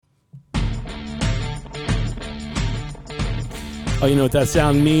Oh, you know what that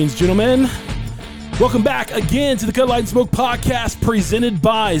sound means, gentlemen? Welcome back again to the Cut Light and Smoke podcast presented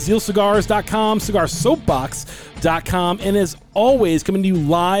by ZealCigars.com, CigarSoapbox.com, and as always, coming to you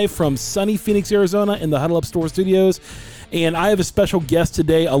live from sunny Phoenix, Arizona in the Huddle Up Store Studios. And I have a special guest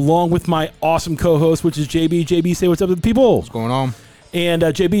today along with my awesome co-host, which is JB. JB, say what's up to the people. What's going on? And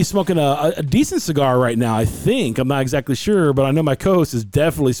JB is smoking a decent cigar right now, I think. I'm not exactly sure, but I know my co-host is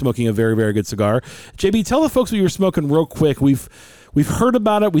definitely smoking a very, very good cigar. JB, tell the folks what you're smoking real quick. We've heard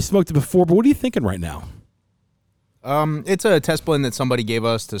about it. We smoked it before, but what are you thinking right now? It's a test blend that somebody gave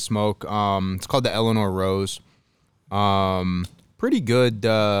us to smoke. It's called the Eleanor Rose. Pretty good,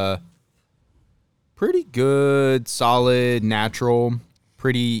 solid, natural,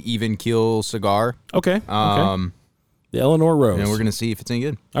 pretty even keel cigar. Okay. The Eleanor Rose. And we're gonna see if it's any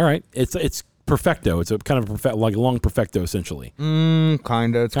good. All right. It's perfecto. It's a kind of like a long perfecto, essentially.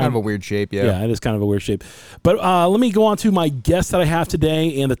 Kinda. It's kind of a weird shape. Yeah, it is kind of a weird shape. But let me go on to my guest that I have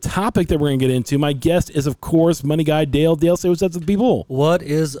today and the topic that we're going to get into. My guest is, of course, Money Guy Dale. Dale, say what's up to the people. What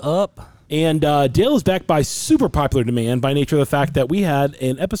is up? And Dale is back by super popular demand by nature of the fact that we had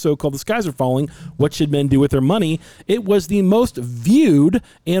an episode called The Skies Are Falling, What Should Men Do With Their Money? It was the most viewed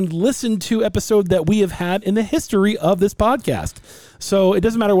and listened to episode that we have had in the history of this podcast. So it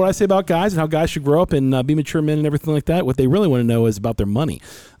doesn't matter what I say about guys and how guys should grow up and be mature men and everything like that. What they really want to know is about their money.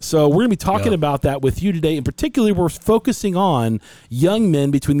 So we're going to be talking about that with you today. And particularly, we're focusing on young men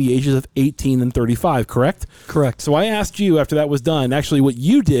between the ages of 18 and 35, correct? Correct. So I asked you after that was done. Actually, what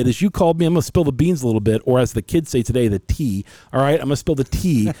you did is you called me. I'm going to spill the beans a little bit, or as the kids say today, the tea. All right, I'm going to spill the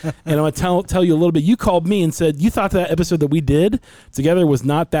tea. And I'm going to tell you a little bit. You called me and said you thought that episode that we did together was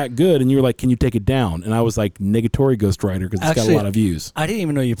not that good. And you were like, can you take it down? And I was like, negatory Ghostwriter, because it's got a lot of views. I didn't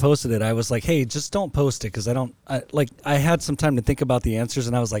even know you posted it. I was like, hey, just don't post it, because I had some time to think about the answers,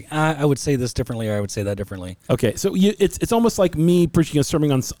 and I was like, I would say this differently, or I would say that differently. Okay, so it's almost like me preaching a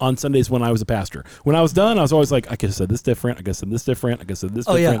sermon on Sundays when I was a pastor. When I was done, I was always like, I could have said this different, I could have said this different, I could have said this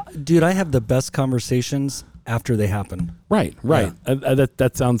different. Oh, yeah. Dude, I have the best conversations after they happen. Right. Yeah.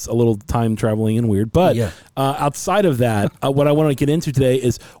 That sounds a little time traveling and weird. But outside of that, what I want to get into today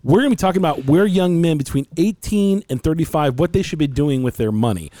is we're going to be talking about where young men between 18 and 35, what they should be doing with their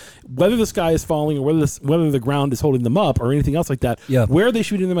money. Whether the sky is falling or whether the ground is holding them up or anything else like that, where they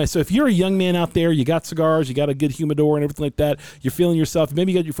should be doing their money. So if you're a young man out there, you got cigars, you got a good humidor and everything like that, you're feeling yourself,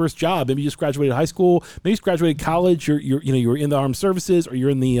 maybe you got your first job, maybe you just graduated high school, maybe you just graduated college, you're in the armed services, or you're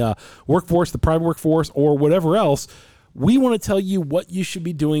in the workforce, the private workforce, or whatever else. We want to tell you what you should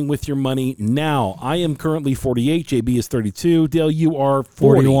be doing with your money now. I am currently 48. JB is 32. Dale, you are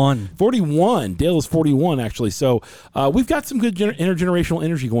 41. 41. Dale is 41, actually. So we've got some good intergenerational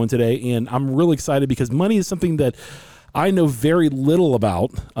energy going today, and I'm really excited because money is something that I know very little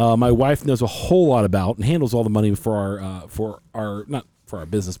about. My wife knows a whole lot about and handles all the money for our not for our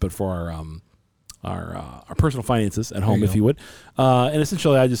business, but for our personal finances at home, if you would. And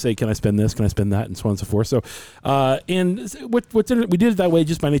essentially, I just say, can I spend this? Can I spend that? And so on and so forth. So, and we did it that way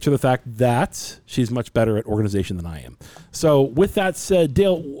just by nature of the fact that she's much better at organization than I am. So with that said,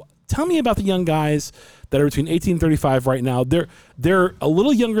 Dale, tell me about the young guys that are between 18 and 35 right now. They're a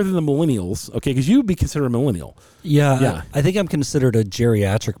little younger than the millennials, okay, because you would be considered a millennial. Yeah. I think I'm considered a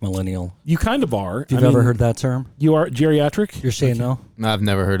geriatric millennial. You kind of are. You've ever heard that term? You are geriatric? You're saying no? I've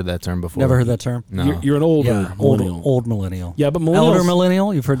never heard of that term before. Never heard that term? No. You're an older millennial. Old millennial. Yeah, but millennials. Elder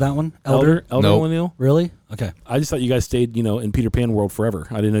millennial? You've heard that one? Elder Nope. millennial? Really? Okay. I just thought you guys stayed, in Peter Pan world forever.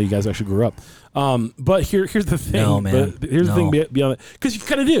 I didn't know you guys actually grew up. But here's the thing. No, man. But here's the thing beyond that. Because you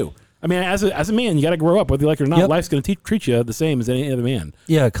kind of do. I mean, as a man, you got to grow up, whether you like it or not. Yep. Life's going to treat you the same as any other man.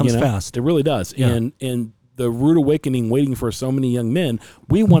 Yeah, it comes fast. It really does. Yeah. And the rude awakening waiting for so many young men,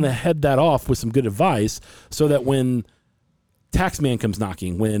 we want to head that off with some good advice so that when tax man comes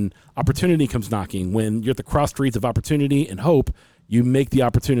knocking, when opportunity comes knocking, when you're at the cross streets of opportunity and hope, you make the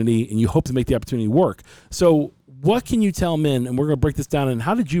opportunity and you hope to make the opportunity work. So what can you tell men? And we're going to break this down. And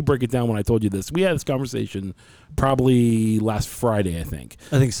how did you break it down when I told you this? We had this conversation probably last Friday, I think.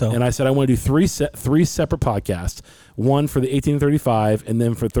 I think so. And I said I want to do three separate podcasts. One for the 18 to 35, and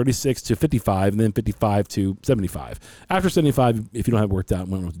then for 36 to 55, and then 55 to 75. After 75, if you don't have it worked out,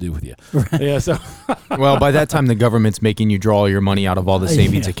 we don't know what to do with you. Right. Yeah. So, well, by that time, the government's making you draw your money out of all the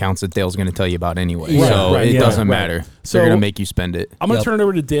savings accounts that Dale's going to tell you about anyway. Right, so it doesn't matter. So they're going to make you spend it. I'm going to turn it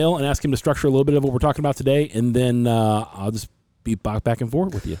over to Dale and ask him to structure a little bit of what we're talking about today, and then I'll just be back and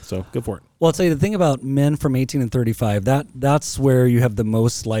forth with you. So go for it. Well, I'll tell you the thing about men from 18 and 35, that's where you have the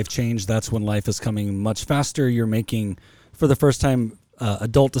most life change. That's when life is coming much faster. You're making, for the first time,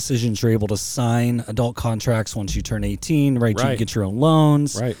 adult decisions. You're able to sign adult contracts once you turn 18, right? You can get your own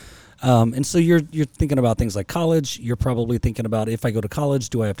loans. Right. And so you're thinking about things like college. You're probably thinking about, if I go to college,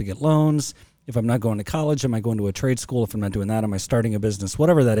 do I have to get loans? If I'm not going to college, am I going to a trade school? If I'm not doing that, am I starting a business?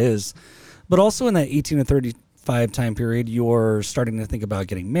 Whatever that is. But also in that 18 to 35 time period, you're starting to think about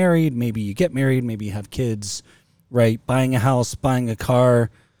getting married. Maybe you get married. Maybe you have kids, right? Buying a house, buying a car,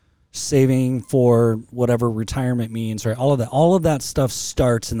 saving for whatever retirement means, right? All of that stuff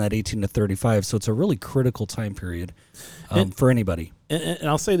starts in that 18 to 35. So it's a really critical time period for anybody. And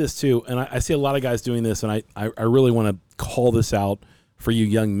I'll say this too, and I see a lot of guys doing this, and I really want to call this out for you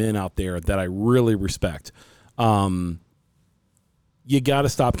young men out there that I really respect. You got to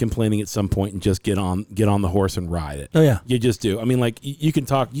stop complaining at some point and just get on the horse and ride it. Oh yeah, you just do. I mean, like you can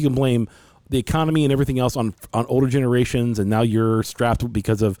blame the economy and everything else on older generations, and now you're strapped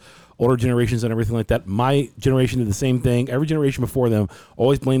because of older generations and everything like that. My generation did the same thing. Every generation before them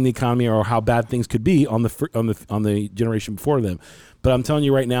always blamed the economy or how bad things could be on the generation before them. But I'm telling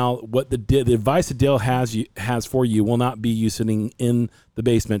you right now, what the advice that Dale has for you will not be you sitting in the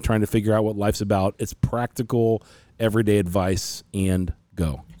basement trying to figure out what life's about. It's practical, everyday advice, and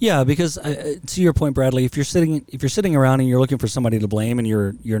go. Yeah, because to your point, Bradley, if you're sitting around and you're looking for somebody to blame and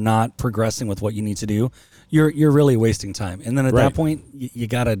you're not progressing with what you need to do, you're really wasting time. And then at that point, you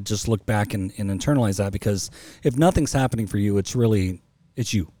got to just look back and internalize that, because if nothing's happening for you, it's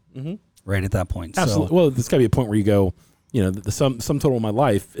you, right at that point. Absolutely. So, well, there's got to be a point where you go, the sum total of my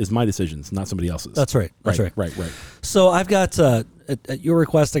life is my decisions, not somebody else's. That's right. That's right. Right. So I've got, at your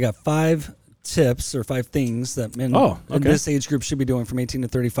request, I got 5 tips or 5 things that men in this age group should be doing from 18 to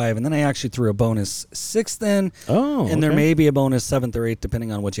 35. And then I actually threw a bonus 6th in. And there may be a bonus 7th or 8th,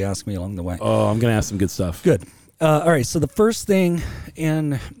 depending on what you ask me along the way. Oh, I'm going to ask some good stuff. Good. All right. So the first thing,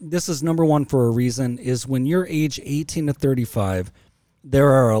 and this is number 1 for a reason, is when you're age 18 to 35, there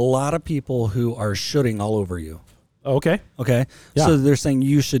are a lot of people who are shooting all over you. Okay. Yeah. So they're saying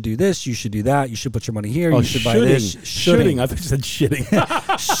you should do this, you should do that, you should put your money here, you should buy this. Shooting. I thought you said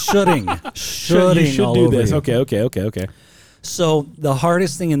shitting. Shooting. You should all do over this. you. Okay. So the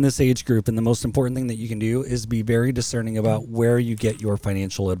hardest thing in this age group, and the most important thing that you can do, is be very discerning about where you get your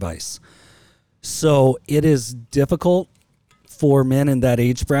financial advice. So it is difficult for men in that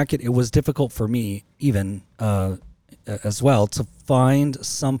age bracket. It was difficult for me even as well to find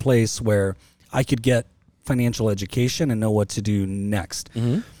some place where I could get financial education and know what to do next.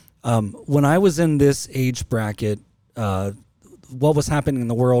 When I was in this age bracket, what was happening in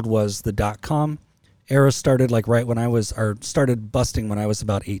the world was the .com era started right when started busting when I was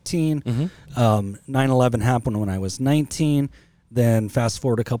about 18. 9/11 happened when I was 19. Then fast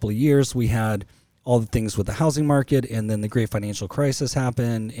forward a couple of years, we had all the things with the housing market, and then the great financial crisis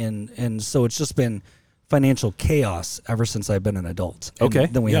happened. And so it's just been financial chaos ever since I've been an adult. And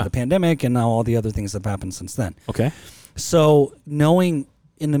then we had the pandemic, and now all the other things that have happened since then. Okay. So knowing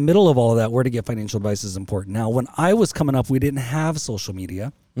in the middle of all of that where to get financial advice is important. Now, when I was coming up, we didn't have social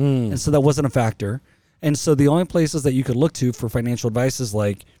media, and so that wasn't a factor. And so the only places that you could look to for financial advice is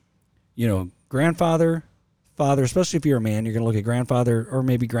grandfather, father, especially if you're a man, you're going to look at grandfather or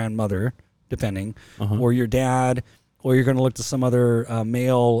maybe grandmother, depending, or your dad, or you're going to look to some other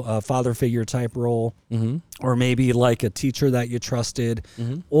male father figure type role, or maybe like a teacher that you trusted,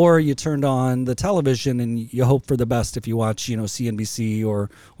 or you turned on the television and you hope for the best if you watch, CNBC or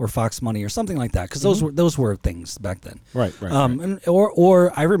Fox Money or something like that, because those were things back then. Right.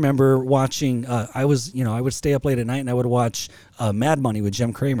 Or I remember watching. I would stay up late at night and I would watch Mad Money with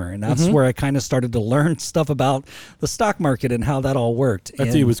Jim Cramer, and that's where I kind of started to learn stuff about the stock market and how that all worked.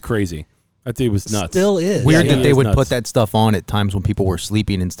 That dude was crazy. That dude was nuts. Still is. Weird that they would put that stuff on at times when people were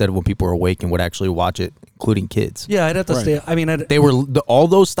sleeping instead of when people were awake and would actually watch it, including kids. Yeah, I'd have to stay. I mean, they were all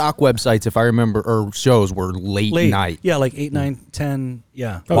those stock websites, if I remember, or shows were late night. Yeah, like 8, 9, 10.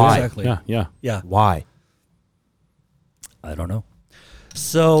 Yeah. Why? Exactly. Yeah. Why? I don't know.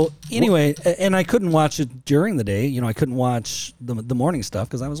 So anyway, and I couldn't watch it during the day. I couldn't watch the morning stuff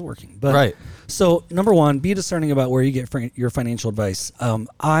because I was working. But right. So number 1, be discerning about where you get your financial advice.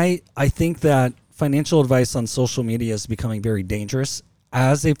 I think that financial advice on social media is becoming very dangerous.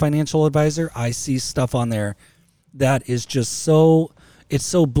 As a financial advisor, I see stuff on there that is just so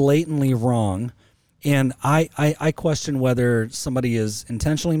blatantly wrong. And I question whether somebody is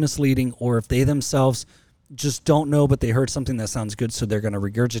intentionally misleading or if they themselves just don't know, but they heard something that sounds good, so they're going to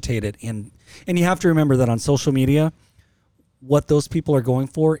regurgitate it. And you have to remember that on social media, what those people are going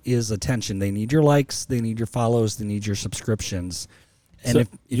for is attention. They need your likes, they need your follows, they need your subscriptions. And so if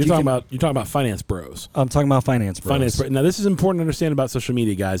you're talking about finance bros. I'm talking about finance bros. Now, this is important to understand about social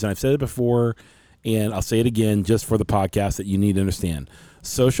media, guys, and I've said it before, and I'll say it again just for the podcast that you need to understand.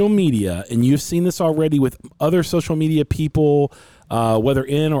 Social media, and you've seen this already with other social media people, whether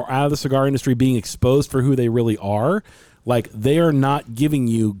in or out of the cigar industry, being exposed for who they really are. Like, they are not giving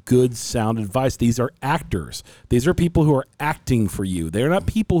you good, sound advice. These are actors. These are people who are acting for you. They're not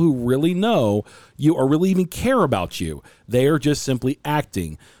people who really know you or really even care about you. They are just simply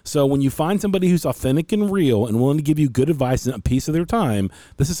acting. So when you find somebody who's authentic and real and willing to give you good advice and a piece of their time,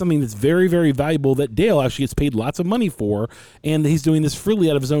 this is something that's very, very valuable that Dale actually gets paid lots of money for, and he's doing this freely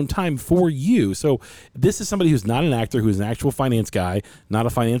out of his own time for you. So this is somebody who's not an actor, who's an actual finance guy, not a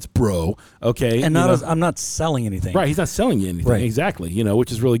finance bro, okay? And I'm not selling anything. Right, he's not selling you anything. Right. Exactly,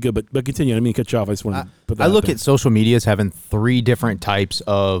 which is really good. But continue. I didn't mean to cut you off. I just want to put that I out look there. at social media as having 3 different types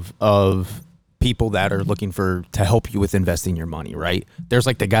of people that are looking to help you with investing your money, right? There's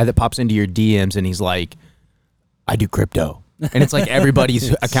like the guy that pops into your DMs and he's like, I do crypto. And it's like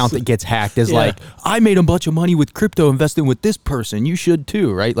everybody's account that gets hacked is like, I made a bunch of money with crypto investing with this person. You should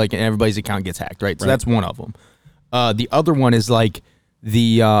too, right? Like, and everybody's account gets hacked, right? So that's one of them. The other one is like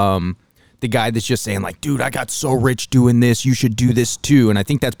the guy that's just saying like, dude, I got so rich doing this. You should do this too. And I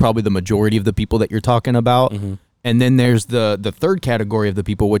think that's probably the majority of the people that you're talking about. Mm-hmm. And then there's the third category of the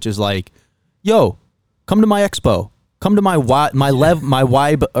people, which is like, yo, come to my expo. Come to my live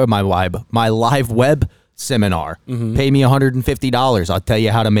web seminar. Mm-hmm. Pay me $150. I'll tell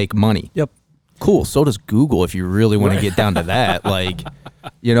you how to make money. Yep. Cool. So does Google if you really want to get down to that. Like,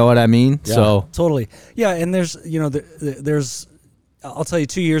 you know what I mean? Yeah, so totally. Yeah, and there's there's I'll tell you,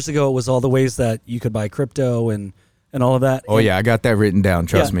 2 years ago it was all the ways that you could buy crypto and all of that. Oh yeah, I got that written down.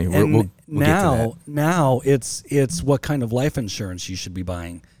 Trust me. We'll get to that. Now it's what kind of life insurance you should be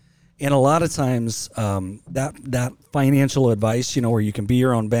buying. And a lot of times, that financial advice, where you can be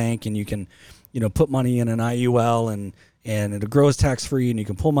your own bank and you can, put money in an IUL and it grows tax free and you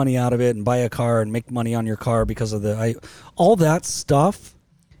can pull money out of it and buy a car and make money on your car because of all that stuff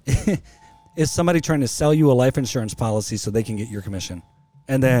is somebody trying to sell you a life insurance policy so they can get your commission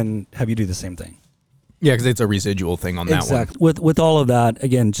and then have you do the same thing. Yeah, because it's a residual thing on that one. Exactly. With all of that,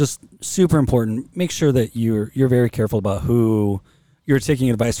 again, just super important. Make sure that you're very careful about who you're taking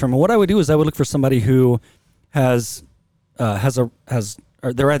advice from. And what I would do is I would look for somebody who has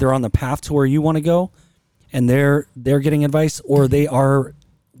or they're either on the path to where you want to go and they're getting advice, or they are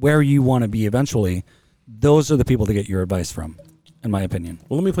where you want to be eventually. Those are the people to get your advice from, in my opinion.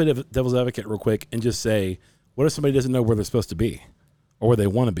 Well, let me play devil's advocate real quick and just say, what if somebody doesn't know where they're supposed to be or where they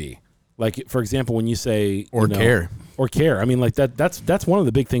want to be? Like, for example, when you say care. I mean, like that's one of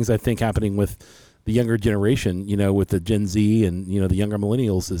the big things I think happening with the younger generation, with the Gen Z and, the younger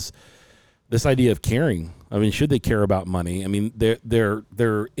millennials, is this idea of caring. I mean, should they care about money? I mean,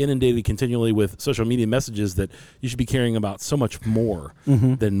 they're inundated continually with social media messages that you should be caring about so much more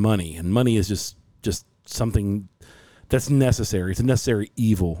than money. And money is just something that's necessary. It's a necessary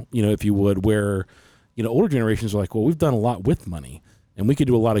evil, if you would, where, older generations are like, well, we've done a lot with money and we could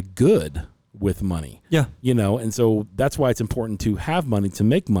do a lot of good with money. Yeah. And so that's why it's important to have money, to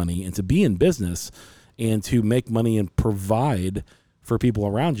make money, and to be in business and to make money and provide for people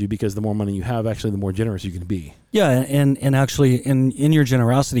around you, because the more money you have, actually, the more generous you can be. Yeah. And actually in your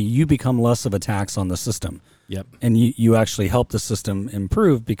generosity, you become less of a tax on the system. Yep. And you actually help the system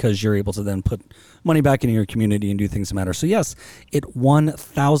improve because you're able to then put money back into your community and do things that matter. So yes, it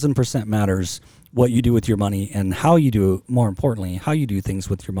 1,000% matters what you do with your money and how you do, more importantly, how you do things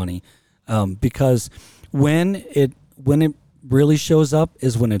with your money. Because when it really shows up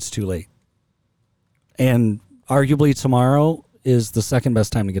is when it's too late. And arguably tomorrow is the second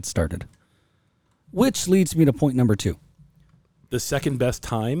best time to get started. Which leads me to point number 2. The second best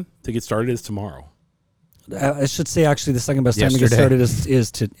time to get started is tomorrow. I should say actually the second best time to get started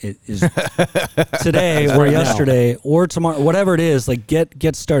is today or yesterday or tomorrow, whatever it is. Like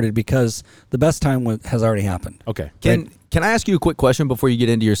get started, because the best time has already happened. Okay. Can I ask you a quick question before you get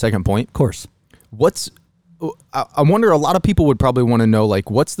into your second point? Of course. I wonder, a lot of people would probably want to know,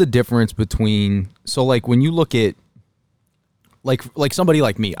 like, what's the difference between, so like when you look at like somebody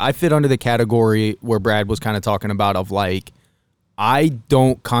like me, I fit under the category where Brad was kind of talking about, of like, I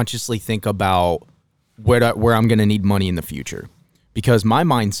don't consciously think about where I'm going to need money in the future, because my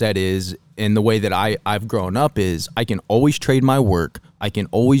mindset is, and the way that I've grown up is, I can always trade my work. I can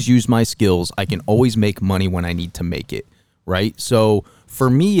always use my skills. I can always make money when I need to make it. Right. So for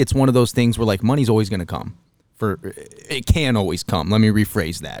me, it's one of those things where, like, money's always going to come. It can always come. Let me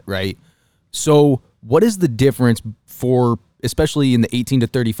rephrase that. Right. So what is the difference for, especially in the 18 to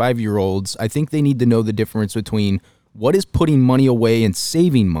 35-year-olds? I think they need to know the difference between what is putting money away and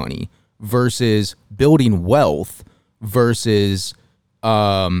saving money versus building wealth versus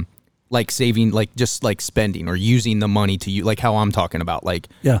like saving, like just like spending or using the money to use, like how I'm talking about. Like,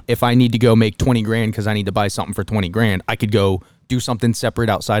 if I need to go make 20 grand because I need to buy something for 20 grand, I could go do something separate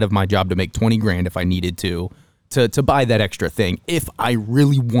outside of my job to make 20 grand if I needed to buy that extra thing. If I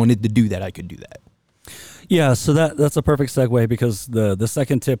really wanted to do that, I could do that. Yeah, so that's a perfect segue, because the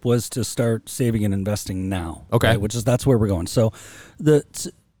second tip was to start saving and investing now. Okay. Right, that's where we're going. So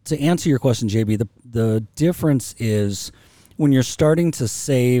to answer your question, JB, the difference is when you're starting to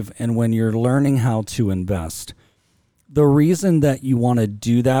save and when you're learning how to invest. The reason that you want to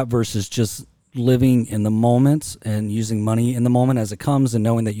do that versus just living in the moment and using money in the moment as it comes and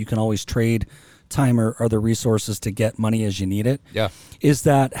knowing that you can always trade time or the resources to get money as you need it, is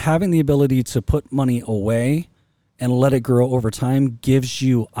that having the ability to put money away and let it grow over time gives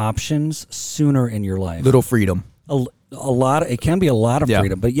you options sooner in your life. Little freedom. A lot. It can be a lot of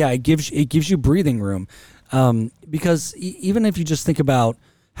freedom, but it gives you breathing room. Because even if you just think about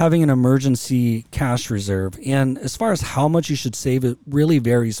having an emergency cash reserve, and as far as how much you should save, it really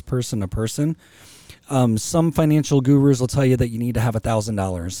varies person to person. Some financial gurus will tell you that you need to have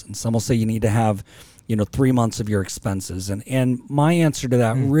 $1,000, and some will say you need to have, 3 months of your expenses. And my answer to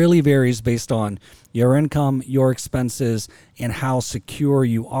that really varies based on your income, your expenses, and how secure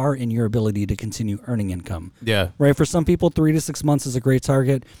you are in your ability to continue earning income. Yeah. Right. For some people, 3 to 6 months is a great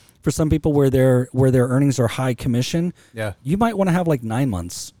target. For some people where their earnings are high commission, you might want to have like 9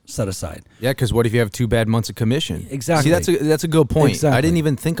 months set aside. Yeah, because what if you have 2 bad months of commission? Exactly. See, that's a good point. Exactly. I didn't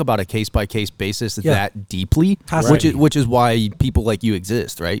even think about a case by case basis that deeply, which is why people like you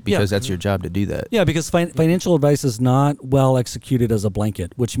exist, right? Because that's your job to do that. Yeah, because financial advice is not well executed as a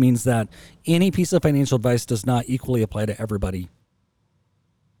blanket, which means that any piece of financial advice does not equally apply to everybody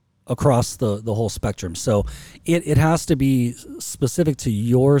across the whole spectrum. So it has to be specific to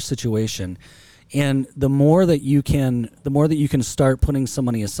your situation. And the more that you can start putting some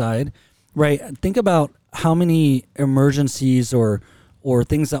money aside, right? Think about how many emergencies or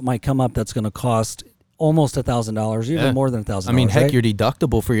things that might come up that's going to cost almost $1,000, even more than $1,000. I mean, heck, right? your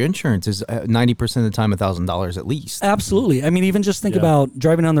deductible for your insurance is 90% of the time $1,000 at least. Absolutely. I mean, even just think about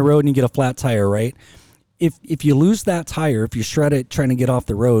driving down the road and you get a flat tire, right? If you lose that tire, if you shred it trying to get off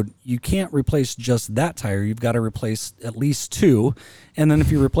the road, you can't replace just that tire. You've got to replace at least 2. And then if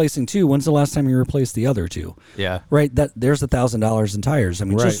you're replacing 2, when's the last time you replaced the other 2? Yeah. Right? There's $1,000 in tires. I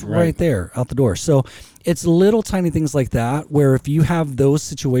mean, right there out the door. So it's little tiny things like that where if you have those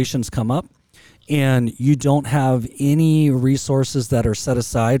situations come up and you don't have any resources that are set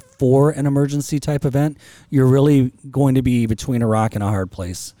aside for an emergency type event, you're really going to be between a rock and a hard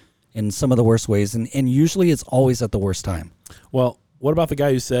place in some of the worst ways. And usually it's always at the worst time. Well, what about the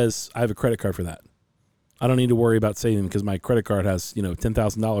guy who says, I have a credit card for that? I don't need to worry about saving because my credit card has,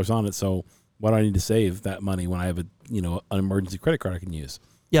 $10,000 on it. So why do I need to save that money when I have an emergency credit card I can use?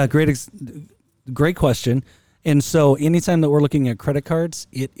 Yeah, great question. And so anytime that we're looking at credit cards,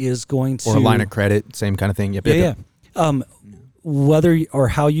 it is going to... Or a line of credit, same kind of thing. Yep. Whether or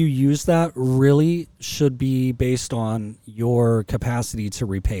how you use that really should be based on your capacity to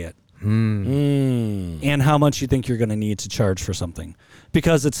repay it. And how much you think you're going to need to charge for something.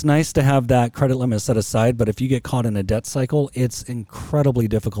 Because it's nice to have that credit limit set aside, but if you get caught in a debt cycle, it's incredibly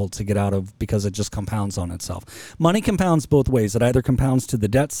difficult to get out of because it just compounds on itself. Money compounds both ways. It either compounds to the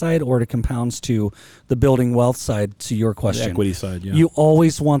debt side or it compounds to the building wealth side, to your question. The equity side, yeah. You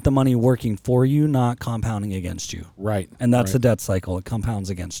always want the money working for you, not compounding against you. Right. And that's the debt cycle. It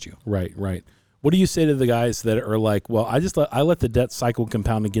compounds against you. Right. What do you say to the guys that are like, well, I let the debt cycle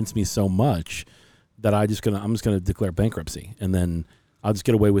compound against me so much that I'm just gonna declare bankruptcy and then I'll just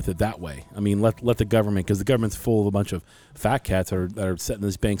get away with it that way. I mean, let the government, because the government's full of a bunch of fat cats that are setting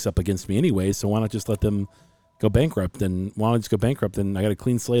these banks up against me anyway. So why not just let them go bankrupt? And why not just go bankrupt? And I got a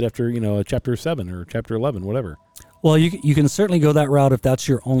clean slate after a chapter 7 or chapter 11, whatever. Well, you can certainly go that route if that's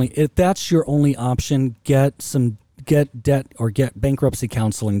your only option. Get debt or get bankruptcy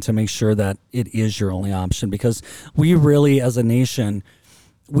counseling to make sure that it is your only option, because we really, as a nation,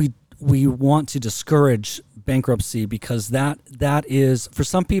 we want to discourage bankruptcy because that is, for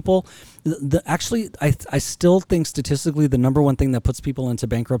some people, I still think statistically the number one thing that puts people into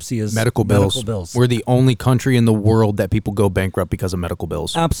bankruptcy is medical bills. We're the only country in the world that people go bankrupt because of medical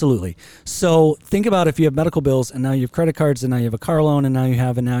bills. Absolutely. So think about if you have medical bills and now you have credit cards and now you have a car loan and now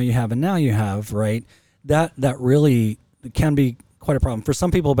you have, right? That really can be quite a problem. For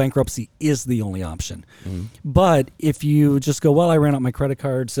some people, bankruptcy is the only option. Mm-hmm. But if you just go, well, I ran out my credit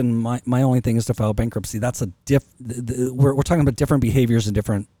cards and my only thing is to file bankruptcy, that's we're talking about different behaviors and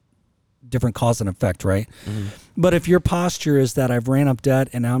different cause and effect, right? Mm-hmm. But if your posture is that I've ran up debt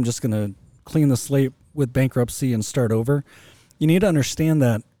and now I'm just going to clean the slate with bankruptcy and start over, you need to understand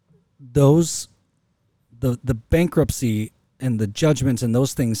that the bankruptcy and the judgments and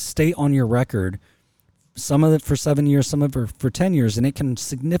those things stay on your record some of it for 7 years, some of it for 10 years, and it can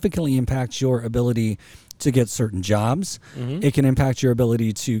significantly impact your ability to get certain jobs. It can impact your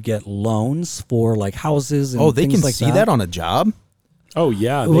ability to get loans for like houses and they things can like see that on a job? Oh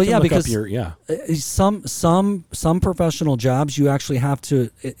yeah. Well, They can yeah, look up because some professional jobs you actually have to.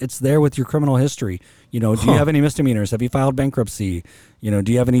 It's there with your criminal history. Do you have any misdemeanors? Have you filed bankruptcy? Do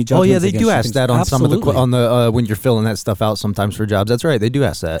you have any judgments? Oh yeah, they against do you? ask Things- that on some of the Absolutely. on the when you're filling that stuff out sometimes for jobs. That's right, they do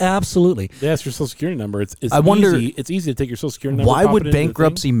ask that. Absolutely. They ask your social security number. It's I wonder- easy. It's easy to take your social security number. Why pop would it into the thing.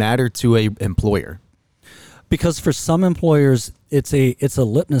 bankruptcy matter to a employer? Because for some employers, it's a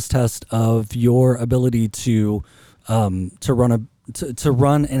litmus test of your ability to run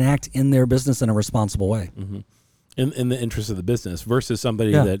and act in their business in a responsible way. in the interest of the business versus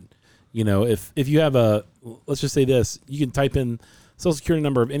somebody Yeah. that, if you have let's just say this, you can type in social security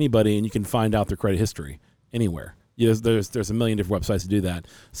number of anybody and you can find out their credit history anywhere. There's a million different websites to do that.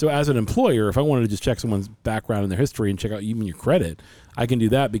 So as an employer, if I wanted to just check someone's background and their history and check out even your credit, I can do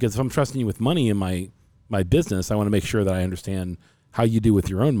that, because if I'm trusting you with money in my business, I want to make sure that I understand how you do with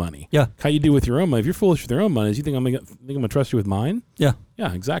your own money. Yeah. How you do with your own money. If you're foolish with your own money, do you think I'm gonna trust you with mine? Yeah.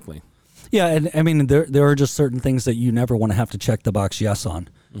 Yeah, exactly. Yeah, and I mean there are just certain things that you never want to have to check the box yes on.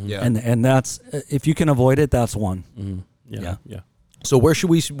 Yeah. And that's, if you can avoid it, that's one. Yeah. So where should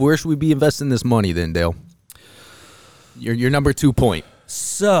we be investing this money then, Dale? Your number 2 point.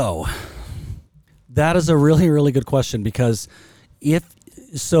 So that is a really, really good question, because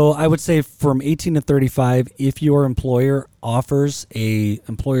I would say from 18 to 35, if your employer offers a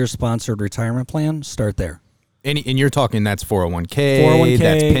employer-sponsored retirement plan, start there. And you're talking that's 401k, 401k,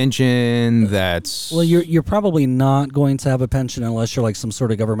 that's pension, that's Well, you're probably not going to have a pension unless you're like some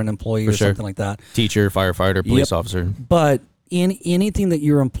sort of government employee or sure. something like that. teacher, firefighter, police Yep. officer. But in anything that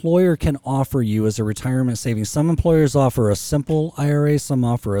your employer can offer you as a retirement savings, some employers offer a simple IRA, some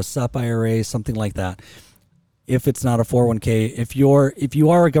offer a SEP IRA, something like that. If it's not a 401k, if you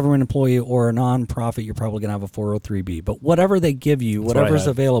are a government employee or a nonprofit, you're probably going to have a 403b. But whatever they give you, what I whatever's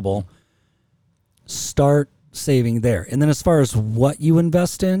had. available, start saving there. And then as far as what you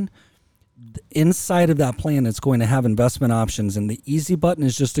invest in, inside of that plan, it's going to have investment options. And the easy button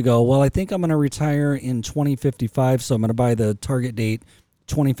is just to go, well, I think I'm going to retire in 2055, so I'm going to buy the target date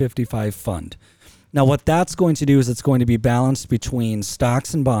 2055 fund. Now, what that's going to do is it's going to be balanced between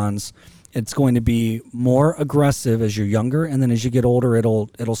stocks and bonds. It's going to be more aggressive as you're younger, and then as you get older, it'll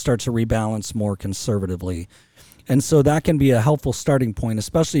start to rebalance more conservatively. And so that can be a helpful starting point,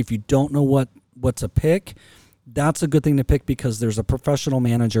 especially if you don't know what to pick. That's a good thing to pick, because there's a professional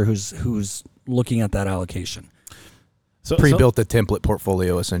manager who's looking at that allocation So Pre-built a template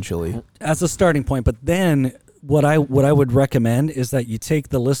portfolio essentially. as a starting point. But then what I would recommend is that you take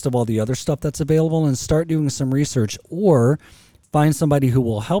the list of all the other stuff that's available and start doing some research, or find somebody who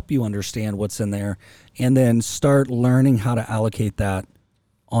will help you understand what's in there, and then start learning how to allocate that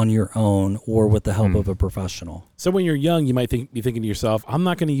on your own or with the help of a professional. So when you're young, you might be thinking to yourself, I'm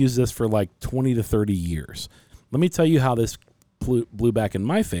not going to use this for like 20 to 30 years. Let me tell you how this blew back in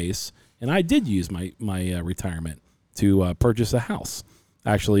my face. And I did use my retirement to purchase a house,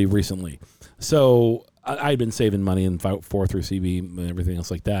 actually, recently. So I'd been saving money in 403(b) and everything else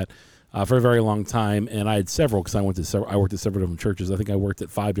like that for a very long time. And I had several, because I worked at several different churches. I think I worked at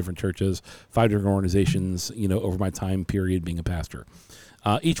 5 different churches, 5 different organizations, over my time period being a pastor.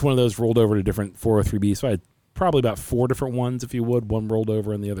 Each one of those rolled over to different 403(b). So I had probably about 4 different ones, if you would. One rolled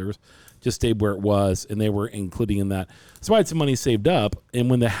over and the others just stayed where it was, and they were including in that. So I had some money saved up, and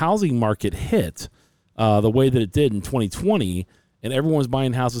when the housing market hit the way that it did in 2020, and everyone was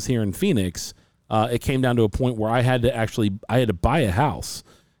buying houses here in Phoenix, it came down to a point where I had to buy a house,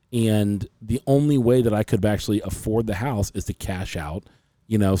 and the only way that I could actually afford the house is to cash out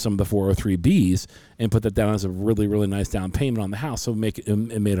some of the 403(b)s and put that down as a really, really nice down payment on the house. So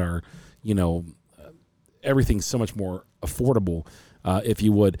it made our, everything so much more affordable, if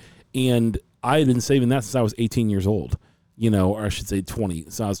you would. And I had been saving that since I was 18 years old, or I should say 20.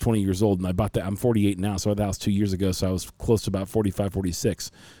 So I was 20 years old, and I bought that. I'm 48 now, so that was 2 years ago. So I was close to about 45,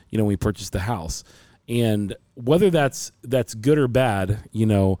 46, when we purchased the house. And whether that's good or bad,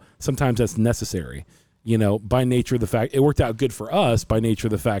 sometimes that's necessary. By nature of the fact, it worked out good for us by nature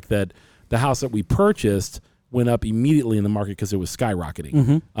of the fact that the house that we purchased went up immediately in the market because it was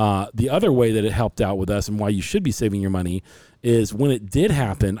skyrocketing. The other way that it helped out with us, and why you should be saving your money, is when it did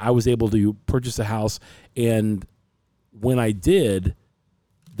happen, I was able to purchase a house, and when I did,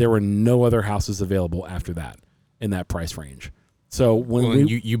 there were no other houses available after that in that price range. So when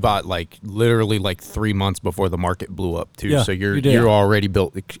you bought literally 3 months before the market blew up too, Yeah, so you did. you're already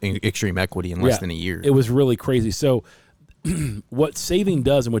built extreme equity in less than a year. It was really crazy. So what saving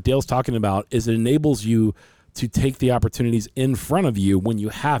does and what Dale's talking about is it enables you to take the opportunities in front of you when you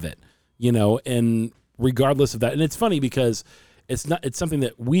have it, and regardless of that. And it's funny because it's something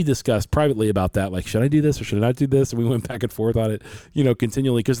that we discussed privately about that. Like, should I do this or should I not do this? And we went back and forth on it,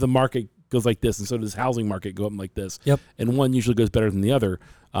 continually, because the market goes like this. And so does housing market go up like this. Yep. And one usually goes better than the other.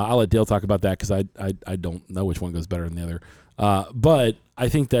 I'll let Dale talk about that because I don't know which one goes better than the other. But I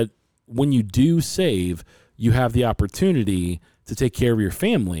think that when you do save, you have the opportunity to take care of your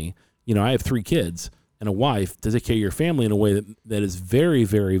family. I have 3 kids and a wife, to take care of your family in a way that is very,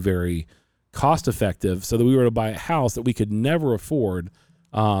 very, very cost effective, so that we were to buy a house that we could never afford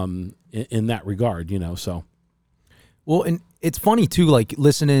in that regard, so. Well, and it's funny too, like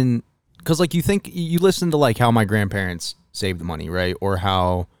listening, because like you listen to like how my grandparents saved the money, right? Or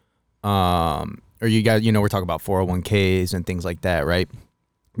how, or you guys, we're talking about 401ks and things like that, right?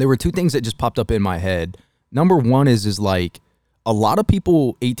 There were 2 things that just popped up in my head. Number one is like a lot of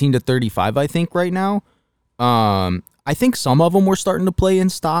people 18 to 35, I think right now, I think some of them were starting to play in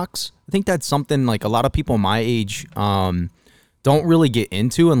stocks. I think that's something like a lot of people my age don't really get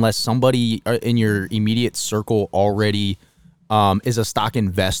into unless somebody in your immediate circle already is a stock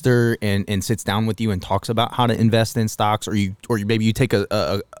investor and sits down with you and talks about how to invest in stocks, or maybe you take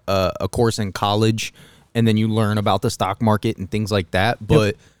a course in college and then you learn about the stock market and things like that.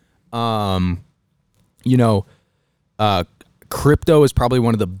 But crypto is probably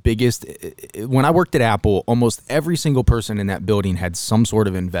one of the biggest. When I worked at Apple, almost every single person in that building had some sort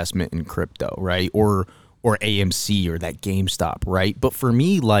of investment in crypto, right? Or AMC or that GameStop, right? But for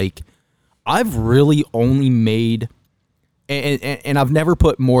me, like, I've really only made, and I've never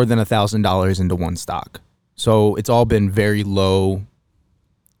put more than $1,000 into one stock. So it's all been very low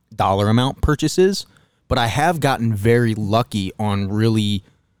dollar amount purchases, but I have gotten very lucky on really,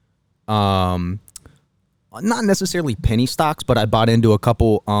 not necessarily penny stocks, but I bought into a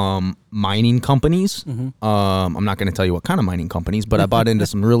couple mining companies. Mm-hmm. I'm not going to tell you what kind of mining companies, but I bought into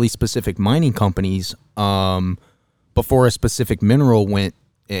some really specific mining companies before a specific mineral went.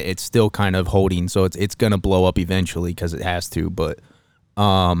 It's still kind of holding, so it's going to blow up eventually because it has to. But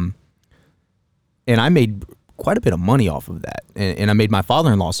and I made quite a bit of money off of that, and I made my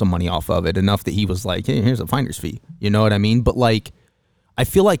father-in-law some money off of it, enough that he was like, "Hey, here's a finder's fee." You know what I mean? But like, I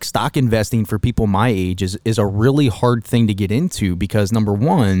feel like stock investing for people my age is a really hard thing to get into because, number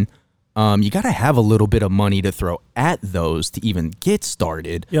one, you got to have a little bit of money to throw at those to even get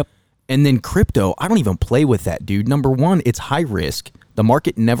started. Yep. And then crypto, I don't even play with that, dude. Number one, it's high risk. The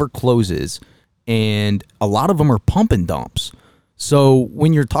market never closes, and a lot of them are pump and dumps. So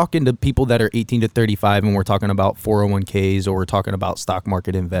when you're talking to people that are 18 to 35 and we're talking about 401ks or we're talking about stock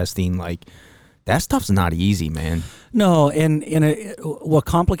market investing, like, that stuff's not easy, man. No, and what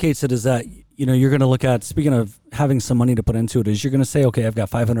complicates it is that, you're going to look at, speaking of having some money to put into it, is you're going to say, okay, I've got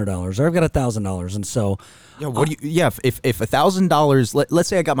 $500 or I've got $1,000. And so, if $1,000, let's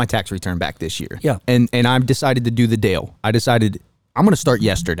say I got my tax return back this year. Yeah. And I've decided to do the Dale. I decided I'm going to start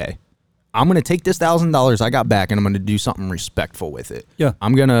yesterday. I'm going to take this $1,000 I got back and I'm going to do something respectful with it. Yeah.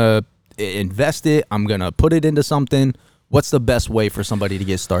 I'm going to invest it. I'm going to put it into something. What's the best way for somebody to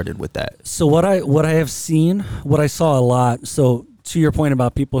get started with that? So what I have seen, what I saw a lot, so to your point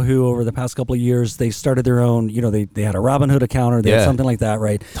about people who over the past couple of years, they started their own, they had a Robinhood account or they had something like that,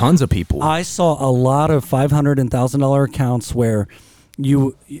 right? Tons of people. I saw a lot of $500 and $1,000 accounts where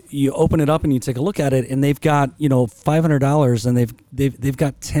you open it up and you take a look at it and they've got, $500 and they've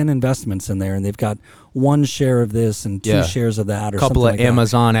got 10 investments in there and they've got 1 share of this and 2 shares of that, or couple something of like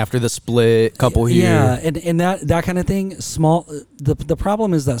Amazon after the split, couple here. Yeah, and that kind of thing. The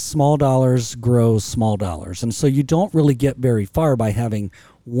problem is that small dollars grow small dollars, and so you don't really get very far by having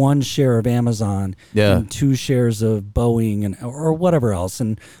 1 share of Amazon and 2 shares of Boeing and or whatever else.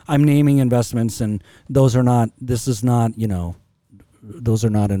 And I'm naming investments, and those are not. This is not. Those are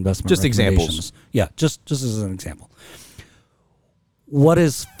not investment. Just examples. Yeah, just as an example. What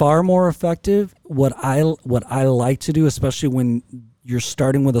is far more effective, what I like to do, especially when you're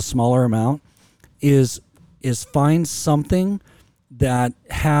starting with a smaller amount, is find something that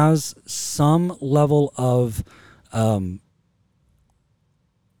has some level of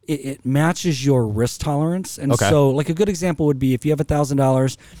it matches your risk tolerance. And so, like, a good example would be if you have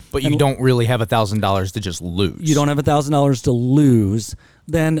 $1,000, but you don't really have $1,000 to just lose. You don't have $1,000 to lose.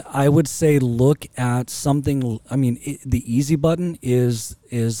 Then I would say look at something. I mean, the easy button is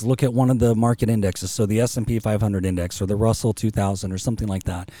look at one of the market indexes, so the S&P 500 index or the Russell 2000 or something like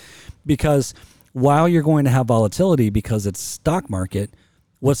that. Because while you're going to have volatility because it's stock market,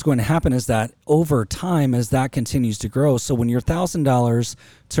 what's going to happen is that over time, as that continues to grow, so when your $1,000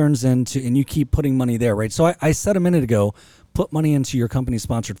 turns into, and you keep putting money there, right? So I said a minute ago, put money into your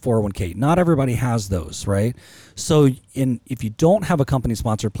company-sponsored 401k. Not everybody has those, right? So if you don't have a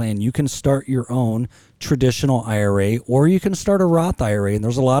company-sponsored plan, you can start your own traditional IRA, or you can start a Roth IRA, and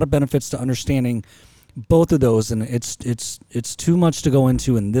there's a lot of benefits to understanding both of those, and it's too much to go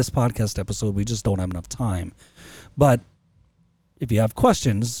into in this podcast episode. We just don't have enough time. But if you have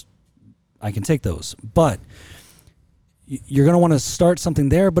questions, I can take those. But you're going to want to start something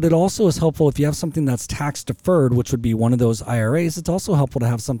there, but it also is helpful if you have something that's tax deferred, which would be one of those IRAs. It's also helpful to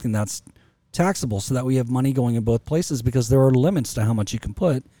have something that's taxable so that we have money going in both places, because there are limits to how much you can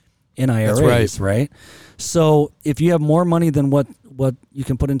put in IRAs, That's right? So if you have more money than what you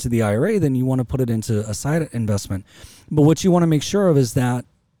can put into the IRA, then you want to put it into a side investment. But what you want to make sure of is that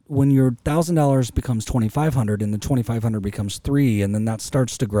when your $1,000 becomes $2,500 and the $2,500 becomes $3,000, and then that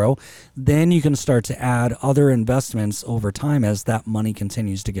starts to grow, then you can start to add other investments over time as that money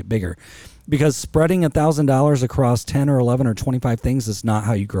continues to get bigger. Because spreading $1,000 across 10 or 11 or 25 things is not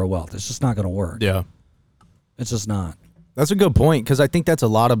how you grow wealth. It's just not going to work. Yeah. It's just not. That's a good point, because I think that's a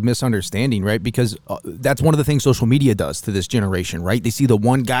lot of misunderstanding, right? Because that's one of the things social media does to this generation, right? They see the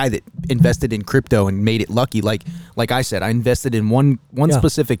one guy that invested in crypto and made it lucky. Like I said, I invested in one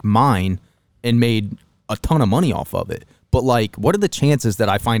specific mine and made a ton of money off of it. But like, what are the chances that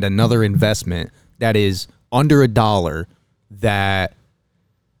I find another investment that is under $1 that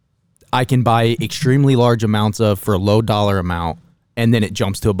I can buy extremely large amounts of for a low dollar amount, and then it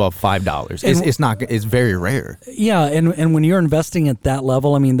jumps to above $5? It's very rare. Yeah, and when you're investing at that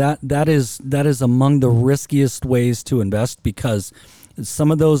level, I mean that is among the riskiest ways to invest, because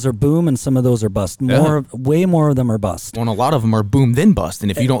some of those are boom and some of those are bust. Way more of them are bust. Well, and a lot of them are boom then bust,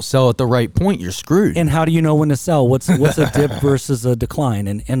 and if you don't sell at the right point, you're screwed. And how do you know when to sell? What's a dip versus a decline?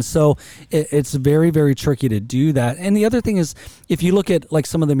 And so it's very, very tricky to do that. And the other thing is, if you look at like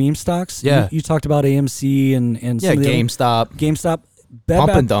some of the meme stocks, you talked about AMC and some of the GameStop.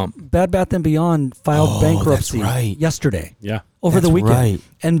 Pump and dump. Bed Bath & Beyond filed bankruptcy yesterday. Yeah. Over the weekend. Right.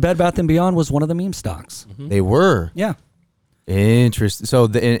 And Bed Bath & Beyond was one of the meme stocks. Mm-hmm. They were. Yeah. Interesting. So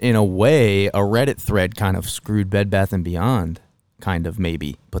in a way, a Reddit thread kind of screwed Bed Bath & Beyond, kind of,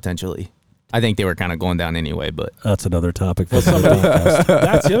 maybe, potentially. I think they were kind of going down anyway, but that's another topic. That's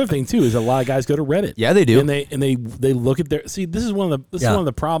the other thing too, is a lot of guys go to Reddit. Yeah, they do. And they look at their, see, this is one of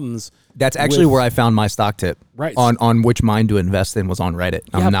the problems. That's actually where I found my stock tip. Right. On which mine to invest in was on Reddit.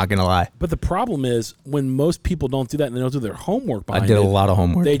 I'm not going to lie. But the problem is, when most people don't do that and they don't do their homework behind it. I did a lot of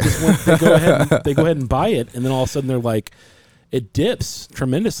homework. They just they go ahead and buy it, and then all of a sudden they're like, it dips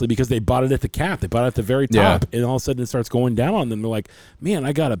tremendously because they bought it at the cap. They bought it at the very top, and all of a sudden it starts going down on them. They're like, man,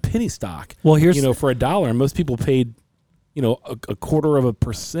 I got a penny stock. Well, here's for $1, and most people paid, a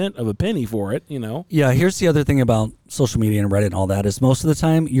 0.25% of a penny for it. Yeah, here's the other thing about social media and Reddit and all that is most of the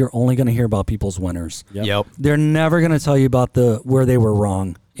time you're only going to hear about people's winners. Yep. They're never going to tell you about where they were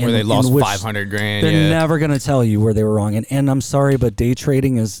wrong. Where they lost $500,000. They're never going to tell you where they were wrong. And I'm sorry, but day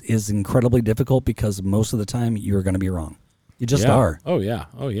trading is incredibly difficult because most of the time you're going to be wrong. You just are. Oh yeah.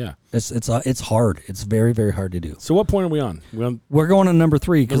 It's hard. It's very, very hard to do. So what point are we on? We're going to number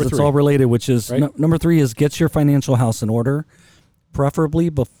 3 because it's all related, which is number 3 is get your financial house in order, preferably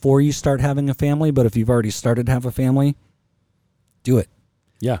before you start having a family. But if you've already started to have a family, do it.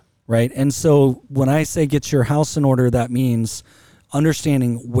 Yeah. Right. And so when I say get your house in order, that means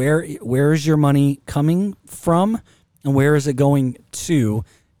understanding where is your money coming from and where is it going to,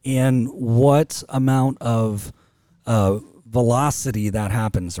 and what amount of velocity that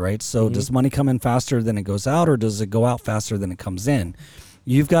happens, right? So does money come in faster than it goes out, or does it go out faster than it comes in?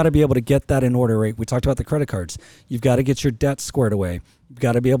 You've got to be able to get that in order, right? We talked about the credit cards. You've got to get your debt squared away. You've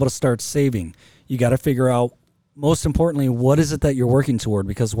got to be able to start saving. You got to figure out, most importantly, what is it that you're working toward?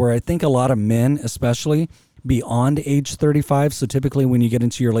 Because where I think a lot of men, especially beyond age 35, so typically when you get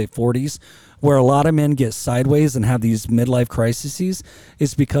into your late 40s, where a lot of men get sideways and have these midlife crises,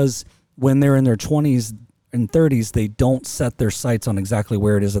 is because when they're in their 20s and 30s, they don't set their sights on exactly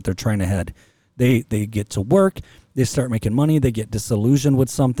where it is that they're trying to head. They get to work, they start making money, they get disillusioned with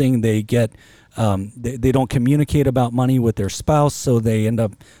something, they get they don't communicate about money with their spouse, so they end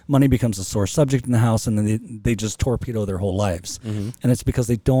up, money becomes a sore subject in the house, and then they just torpedo their whole lives. And it's because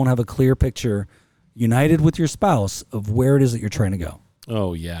they don't have a clear picture, united with your spouse, of where it is that you're trying to go.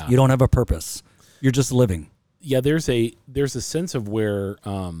 Oh yeah. You don't have a purpose. You're just living. Yeah, there's a sense of where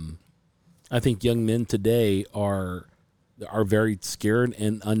I think young men today are very scared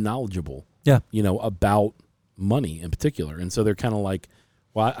and unknowledgeable. Yeah. About money in particular. And so they're kind of like,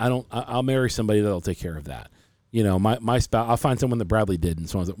 well, I'll marry somebody that'll take care of that. my spouse, I'll find someone that Bradley did. And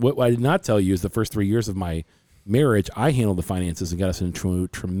so on. What I did not tell you is the first 3 years of my marriage, I handled the finances and got us into a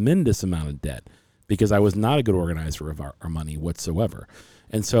tremendous amount of debt because I was not a good organizer of our money whatsoever.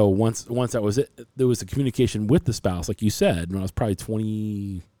 And so once that was it, there was a communication with the spouse, like you said, when I was probably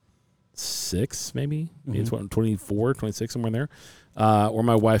 26, maybe 24, 26, somewhere in there. Or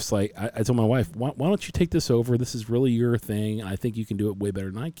my wife's like, I told my wife, why don't you take this over? This is really your thing. And I think you can do it way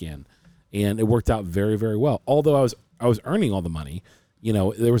better than I can. And it worked out very, very well. Although I was earning all the money,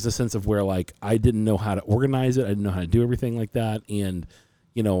 there was a sense of where like I didn't know how to organize it. I didn't know how to do everything like that. And,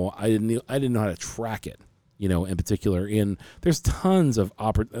 I didn't know how to track it, in particular. And there's tons of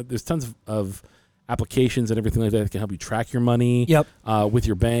applications and everything like that can help you track your money with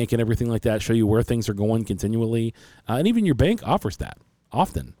your bank and everything like that, show you where things are going continually. And even your bank offers that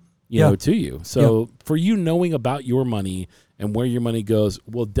often, to you. So for you knowing about your money and where your money goes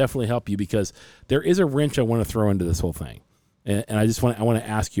will definitely help you because there is a wrench I want to throw into this whole thing. And I want to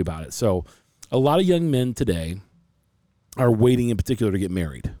ask you about it. So a lot of young men today are waiting in particular to get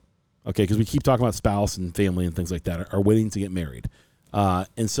married. Okay. Because we keep talking about spouse and family and things like that are waiting to get married.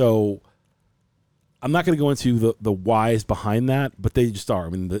 And so I'm not going to go into the whys behind that, but they just are. I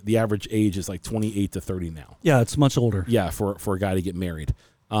mean, the average age is like 28 to 30 now. Yeah, it's much older. Yeah, for a guy to get married.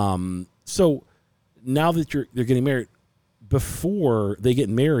 So now that they're getting married, before they get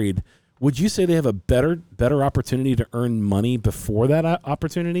married, would you say they have a better opportunity to earn money before that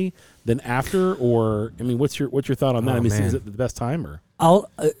opportunity than after? Or I mean, what's your thought on that? I mean, is it the best time or?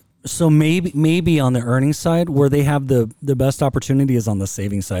 So maybe on the earning side, where they have the best opportunity is on the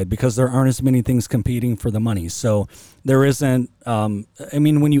saving side because there aren't as many things competing for the money. So there isn't.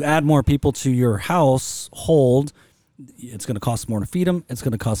 When you add more people to your household, it's going to cost more to feed them. It's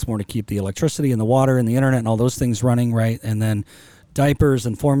going to cost more to keep the electricity and the water and the internet and all those things running, right? And then diapers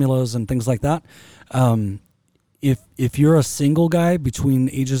and formulas and things like that. If you're a single guy between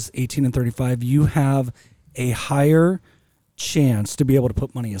ages 18 and 35, you have a higher chance to be able to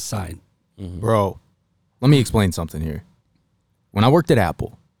put money aside. Bro, let me explain something here. When I worked at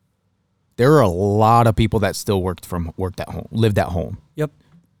Apple, there are a lot of people that still lived at home. Yep.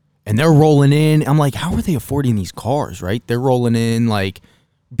 And they're rolling in. I'm like, how are they affording these cars, right? They're rolling in like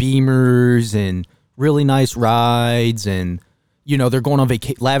Beamers and really nice rides and, they're going on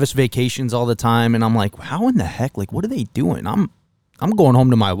lavish vacations all the time. And I'm like, how in the heck? Like, what are they doing? I'm going home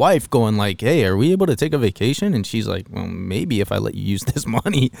to my wife going like, hey, are we able to take a vacation? And she's like, well, maybe if I let you use this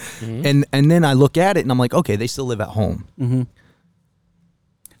money. Mm-hmm. And then I look at it and I'm like, okay, they still live at home. Mm-hmm.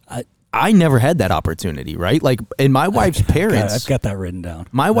 I never had that opportunity, right? Like, and my wife's parents. I've got that written down.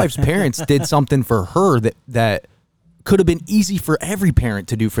 My wife's parents did something for her that could have been easy for every parent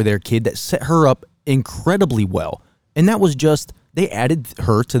to do for their kid that set her up incredibly well. And that was just, they added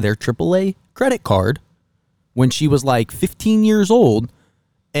her to their AAA credit card when she was like 15 years old,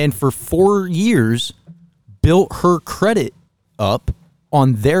 and for 4 years built her credit up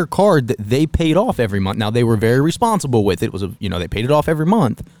on their card that they paid off every month. Now, they were very responsible with it. It was they paid it off every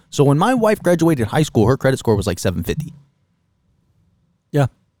month. So when my wife graduated high school, her credit score was like 750. Yeah.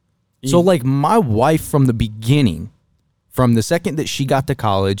 So like my wife from the beginning, from the second that she got to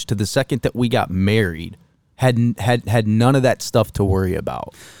college to the second that we got married, had none of that stuff to worry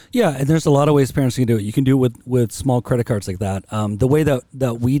about. Yeah, and there's a lot of ways parents can do it. You can do it with small credit cards like that. The way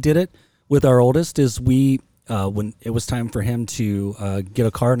that we did it with our oldest is when it was time for him to get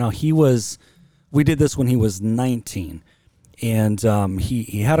a car. Now we did this when he was 19, and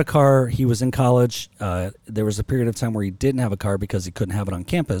he had a car. He was in college. There was a period of time where he didn't have a car because he couldn't have it on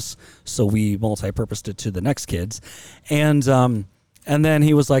campus. So we multi-purposed it to the next kids, and then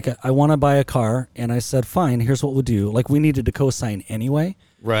he was like, I want to buy a car. And I said, fine, here's what we'll do. Like, we needed to co-sign anyway.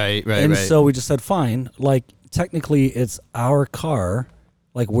 Right. And so we just said, fine. Like, technically, it's our car.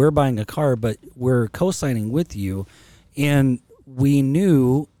 Like, we're buying a car, but we're co-signing with you. And we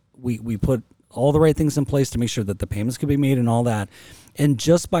knew we put all the right things in place to make sure that the payments could be made and all that. And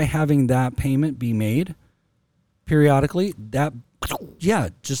just by having that payment be made periodically,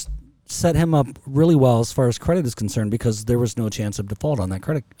 just set him up really well as far as credit is concerned, because there was no chance of default on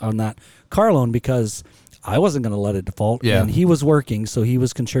that car loan, because I wasn't going to let it default. Yeah. And he was working, so he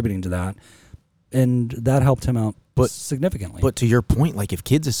was contributing to that, and that helped him out significantly. But to your point, like, if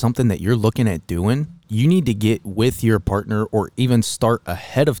kids is something that you're looking at doing, you need to get with your partner or even start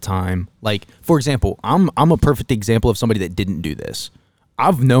ahead of time. Like, for example, I'm a perfect example of somebody that didn't do this.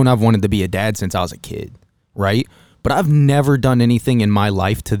 I've wanted to be a dad since I was a kid, right? But I've never done anything in my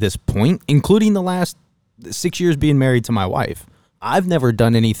life to this point, including the last 6 years being married to my wife. I've never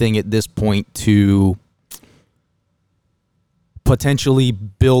done anything at this point to potentially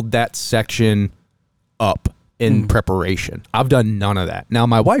build that section up in preparation. I've done none of that. Now,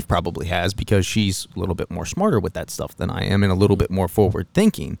 my wife probably has because she's a little bit more smarter with that stuff than I am and a little bit more forward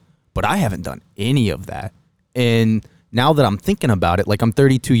thinking, but I haven't done any of that. And now that I'm thinking about it, like I'm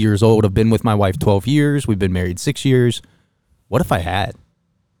 32 years old. I've been with my wife 12 years. We've been married 6 years. What if I had?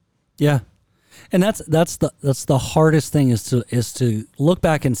 Yeah. And that's the hardest thing is to look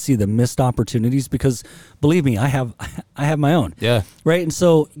back and see the missed opportunities, because believe me, I have my own. Yeah. Right. And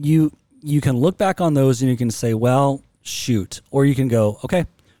so you can look back on those and you can say, well, shoot, or you can go, okay,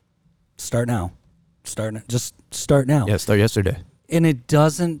 start now, just start now. Yeah. Start yesterday. And it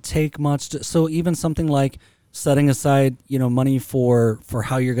doesn't take much. So even something like setting aside, money for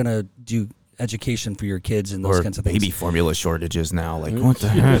how you're going to do education for your kids and those kinds of things. Baby formula shortages now. Like, what the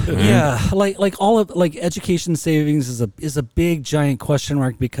heck? Yeah, like all of education savings is a big giant question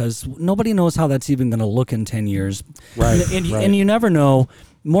mark, because nobody knows how that's even going to look in 10 years. Right. And you never know.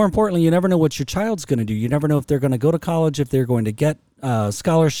 More importantly, you never know what your child's going to do. You never know if they're going to go to college, if they're going to get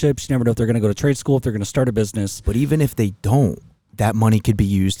scholarships. You never know if they're going to go to trade school, if they're going to start a business. But even if they don't, that money could be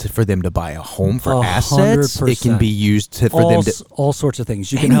used for them to buy a home for assets. 100%. It can be used for them to all sorts of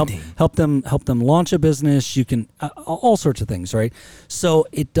things. You Anything. can help them launch a business. You can all sorts of things, right? So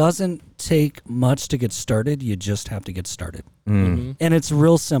it doesn't take much to get started. You just have to get started, and it's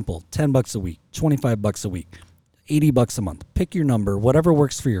real simple. $10 a week, $25 a week, $80 a month. Pick your number, whatever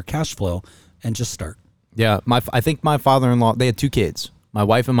works for your cash flow, and just start. Yeah, I think my father-in-law, they had 2 kids, my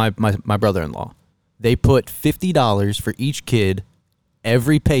wife and my brother-in-law. They put $50 for each kid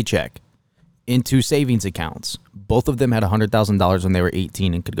every paycheck into savings accounts. Both of them had $100,000 when they were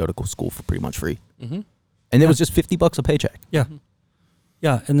 18 and could go to school for pretty much free. Mm-hmm. And it was just $50 a paycheck. Yeah.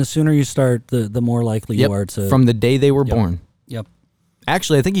 Yeah, and the sooner you start, the more likely you are to... From the day they were born. Yep.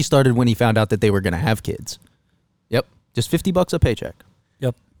 Actually, I think he started when he found out that they were going to have kids. Yep. Just $50 a paycheck.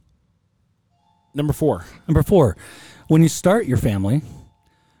 Yep. Number 4, when you start your family,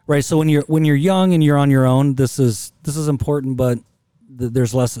 right? So when you're young and you're on your own, this is important, but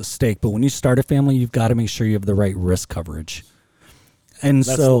there's less at stake. But when you start a family, you've got to make sure you have the right risk coverage. And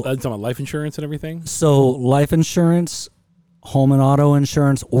that's talking about life insurance and everything. So life insurance, home and auto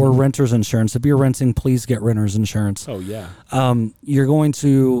insurance, or renter's insurance. If you're renting, please get renter's insurance. Oh yeah. You're going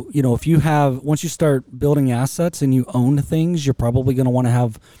to, once you start building assets and you own things, you're probably going to want to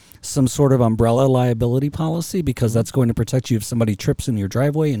have some sort of umbrella liability policy, because that's going to protect you if somebody trips in your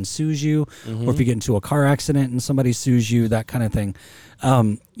driveway and sues you, or if you get into a car accident and somebody sues you, that kind of thing.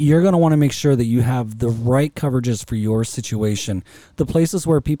 You're going to want to make sure that you have the right coverages for your situation. The places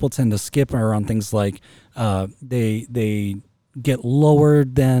where people tend to skip are on things like they get lower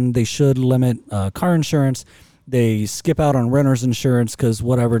than they should limit car insurance. They skip out on renter's insurance because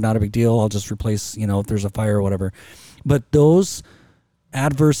whatever, not a big deal. I'll just replace, if there's a fire or whatever. But those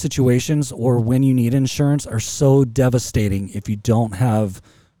adverse situations, or when you need insurance, are so devastating if you don't have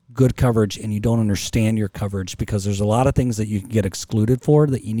good coverage and you don't understand your coverage, because there's a lot of things that you can get excluded for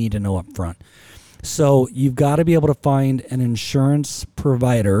that you need to know up front. So you've got to be able to find an insurance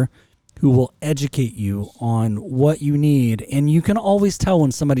provider who will educate you on what you need. And you can always tell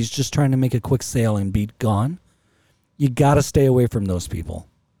when somebody's just trying to make a quick sale and be gone. You got to stay away from those people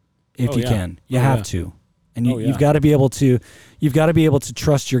if you can. You have to. And you've got to be able to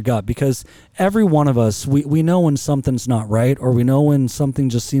trust your gut, because every one of us, we know when something's not right, or we know when something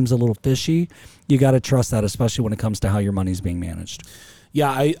just seems a little fishy. You got to trust that, especially when it comes to how your money's being managed.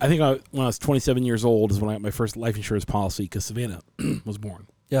 Yeah, I think when I was 27 years old is when I got my first life insurance policy, because Savannah was born.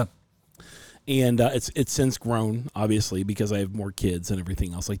 Yeah. And it's since grown, obviously, because I have more kids and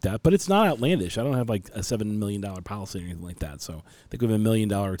everything else like that. But it's not outlandish. I don't have like a $7 million policy or anything like that. So I think we have $1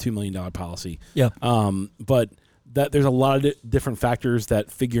 million or $2 million policy. Yeah. But there's a lot of different factors that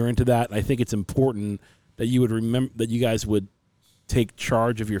figure into that. And I think it's important that you would remember, that you guys would take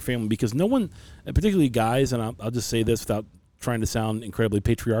charge of your family, because no one, and particularly guys, and I'll just say this without trying to sound incredibly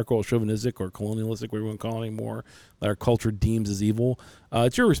patriarchal, chauvinistic, or colonialistic, whatever you want to call it anymore, that our culture deems as evil.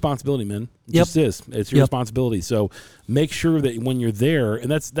 It's your responsibility, man. It just is. It's your responsibility. So make sure that when you're there,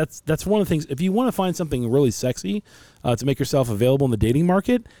 and that's one of the things, if you want to find something really sexy to make yourself available in the dating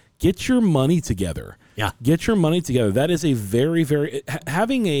market, get your money together. Yeah. Get your money together. That is a very, very,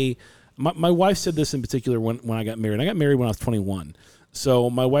 having a, my wife said this in particular when I got married. I got married when I was 21. So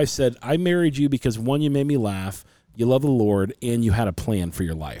my wife said, I married you because, one, you made me laugh, you love the Lord, and you had a plan for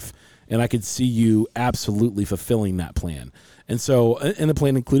your life. And I could see you absolutely fulfilling that plan. And so, and the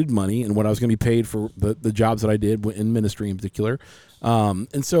plan included money and what I was going to be paid for the jobs that I did in ministry in particular.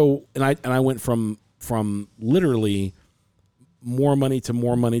 And so, and I went from literally more money to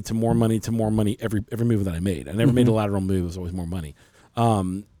more money to more money to more money every move that I made. I never made a lateral move. It was always more money.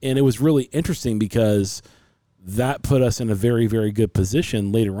 And it was really interesting because that put us in a very, very good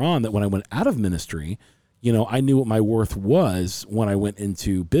position later on, that when I went out of ministry, I knew what my worth was when I went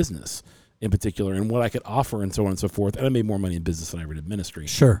into business in particular, and what I could offer, and so on and so forth. And I made more money in business than I ever did ministry.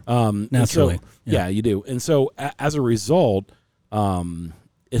 Sure. Naturally. So, yeah, you do. And so as a result,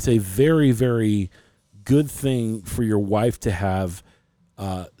 it's a very, very good thing for your wife to have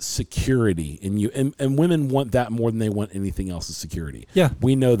security in you. And women want that more than they want anything else, is security. Yeah.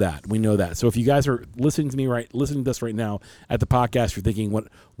 We know that. So if you guys are listening to this right now at the podcast, you're thinking,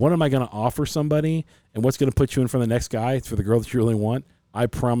 what am I going to offer somebody, and what's going to put you in front of the next guy for the girl that you really want? I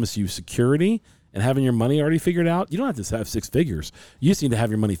promise you security and having your money already figured out. You don't have to have 6 figures. You just need to have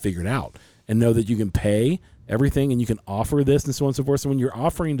your money figured out and know that you can pay everything and you can offer this and so on and so forth. So when you're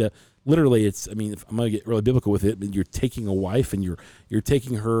offering to, literally, if I'm going to get really biblical with it, but you're taking a wife and you're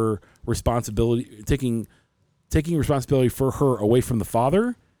taking her responsibility, taking responsibility for her away from the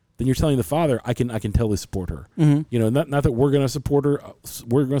father, then you're telling the father, I can totally support her. Mm-hmm. Not that we're going to support her,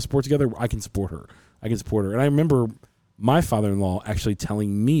 we're going to support together. I can support her. And I remember my father-in-law actually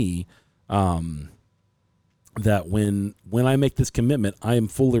telling me that when I make this commitment, I am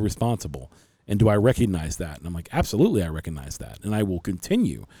fully responsible. And do I recognize that? And I'm like, absolutely, I recognize that. And I will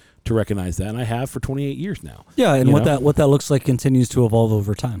continue to recognize that. And I have for 28 years now. Yeah, and what that looks like continues to evolve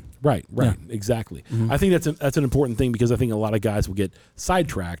over time. Right, exactly. Mm-hmm. I think that's an important thing, because I think a lot of guys will get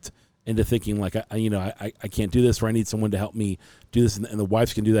sidetracked into thinking like, I can't do this, or I need someone to help me do this, and the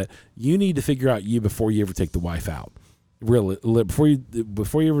wives can do that. You need to figure out you before you ever take the wife out. Really, before you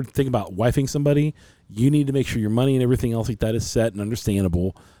ever think about wifing somebody, you need to make sure your money and everything else like that is set and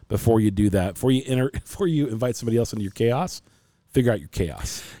understandable before you do that. Before you invite somebody else into your chaos, figure out your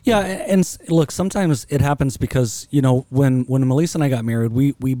chaos. Yeah, and look, sometimes it happens because when Melissa and I got married,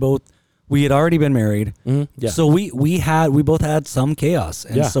 we had already been married, so we both had some chaos,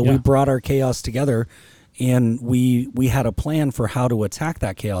 and we brought our chaos together. And we had a plan for how to attack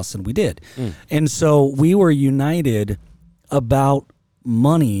that chaos, and we did. And so we were united about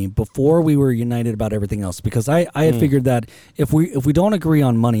money before we were united about everything else, because I had figured that if we don't agree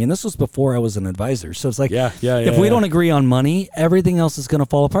on money, and this was before I was an advisor, so it's like if we don't agree on money, everything else is going to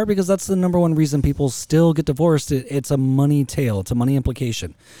fall apart, because that's the number one reason people still get divorced. It's a money tale. It's a money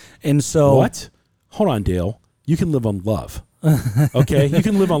implication. And so what? Hold on, Dale. You can live on love. Okay, you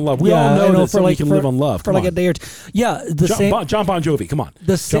can live on love. We all know that somebody can live on love. For like a day or two. Yeah, John Bon Jovi. Come on,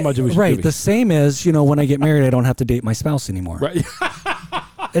 John Bon Jovi. Right. The same as when I get married, I don't have to date my spouse anymore. Right.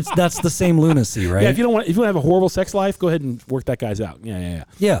 That's the same lunacy, right? Yeah. If you want to have a horrible sex life, go ahead and work that guy's out. Yeah.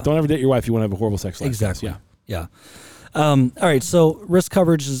 Don't ever date your wife if you want to have a horrible sex life. Exactly. Yeah. All right. So risk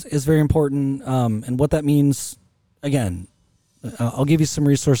coverage is very important, and what that means. Again, I'll give you some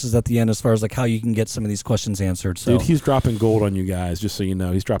resources at the end as far as like how you can get some of these questions answered. So, dude, he's dropping gold on you guys, just so you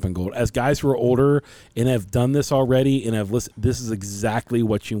know. He's dropping gold. As guys who are older and have done this already and have listened, this is exactly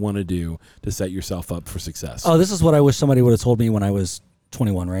what you want to do to set yourself up for success. Oh, this is what I wish somebody would have told me when I was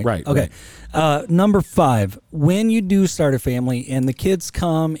 21, right? Right. Okay. Right. Number 5, when you do start a family and the kids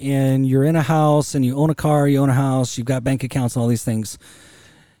come and you're in a house and you own a car, you own a house, you've got bank accounts and all these things,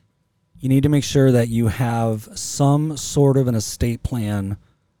 you need to make sure that you have some sort of an estate plan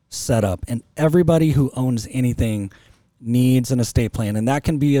set up. And everybody who owns anything needs an estate plan. And that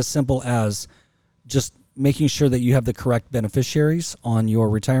can be as simple as just making sure that you have the correct beneficiaries on your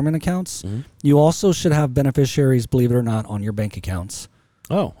retirement accounts. Mm-hmm. You also should have beneficiaries, believe it or not, on your bank accounts.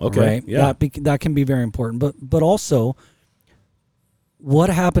 Oh, okay. Right? Yeah. That can be very important. But also,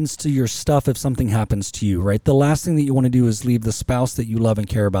 what happens to your stuff if something happens to you, right? The last thing that you want to do is leave the spouse that you love and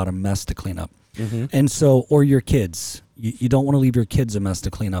care about a mess to clean up. Mm-hmm. And so, or your kids. You don't want to leave your kids a mess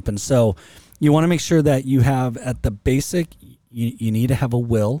to clean up. And so you want to make sure that you have at the basic, you need to have a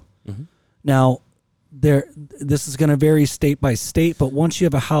will. Mm-hmm. Now, this is going to vary state by state, but once you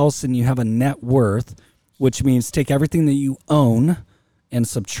have a house and you have a net worth, which means take everything that you own and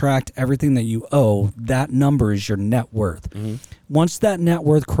subtract everything that you owe, that number is your net worth. Mm-hmm. Once that net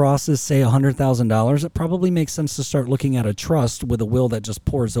worth crosses, say, $100,000, it probably makes sense to start looking at a trust with a will that just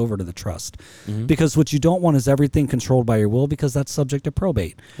pours over to the trust. Mm-hmm. Because what you don't want is everything controlled by your will, because that's subject to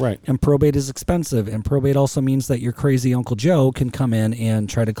probate. Right. And probate is expensive. And probate also means that your crazy Uncle Joe can come in and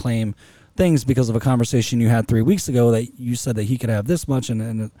try to claim things because of a conversation you had 3 weeks ago that you said that he could have this much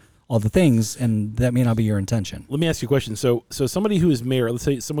and all the things, and that may not be your intention. Let me ask you a question. So somebody who is married, let's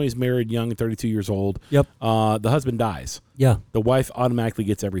say somebody's married young, 32 years old. Yep. The husband dies. Yeah. The wife automatically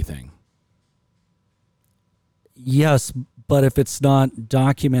gets everything. Yes, but if it's not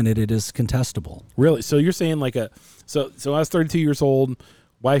documented, it is contestable. Really? So you're saying like so I was 32 years old.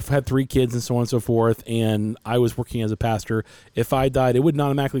 wife had 3 kids and so on and so forth, and I was working as a pastor. If I died, it would not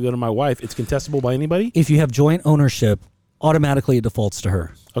automatically go to my wife. It's contestable by anybody? If you have joint ownership, automatically it defaults to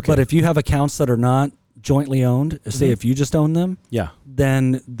her. Okay. But if you have accounts that are not jointly owned, say if you just own them, Yeah.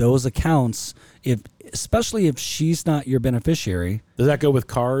 then those accounts, especially if she's not your beneficiary. Does that go with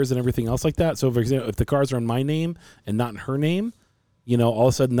cars and everything else like that? So, for example, if the cars are in my name and not in her name, all of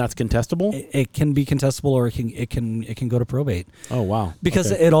a sudden that's contestable? It can be contestable, or it can go to probate. Oh, wow.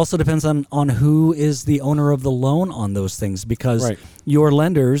 Because Okay. it also depends on who is the owner of the loan on those things, because Right. your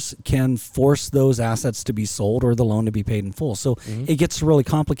lenders can force those assets to be sold or the loan to be paid in full. So it gets really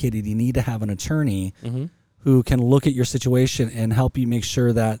complicated. You need to have an attorney who can look at your situation and help you make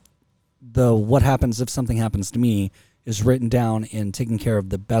sure that what happens if something happens to me is written down and taken care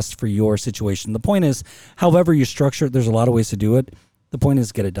of the best for your situation. The point is, however you structure it, there's a lot of ways to do it. The point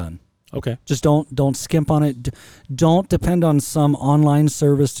is, get it done. Okay. Just don't skimp on it. Don't depend on some online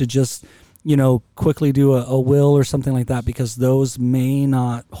service to just, quickly do a will or something like that, because those may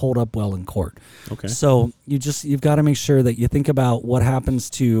not hold up well in court. Okay. So you've got to make sure that you think about what happens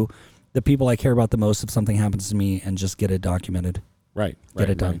to the people I care about the most if something happens to me, and just get it documented. Right. Get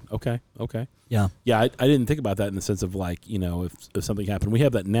it done. Right. Okay. Yeah. Yeah, I didn't think about that in the sense of like, if something happened. We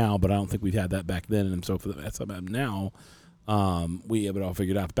have that now, but I don't think we've had that back then. And so for that's something now, we have it all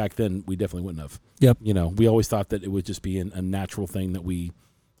figured out. Back then, we definitely wouldn't have. Yep. We always thought that it would just be a natural thing that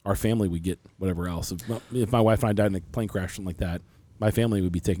our family would get whatever else. If my wife and I died in a plane crash or something like that, my family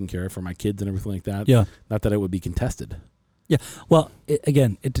would be taken care of for my kids and everything like that. Yeah. Not that it would be contested. Yeah. Well,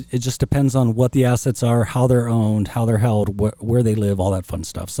 it just depends on what the assets are, how they're owned, how they're held, where they live, all that fun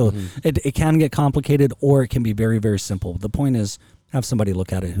stuff. So it can get complicated, or it can be very, very simple. The point is, have somebody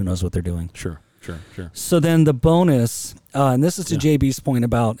look at it who knows what they're doing. Sure. So then the bonus, and this is to JB's point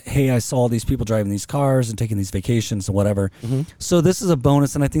about, hey, I saw these people driving these cars and taking these vacations and whatever. So this is a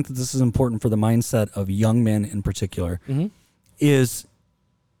bonus, and I think that this is important for the mindset of young men in particular, is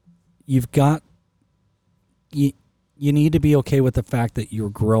you need to be okay with the fact that you're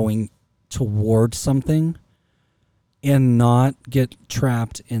growing towards something and not get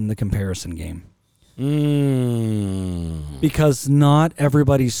trapped in the comparison game. Because not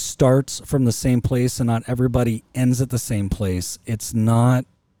everybody starts from the same place, and not everybody ends at the same place. It's not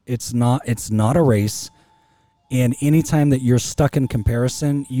a race. And anytime that you're stuck in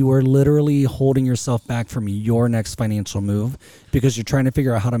comparison, you are literally holding yourself back from your next financial move, because you're trying to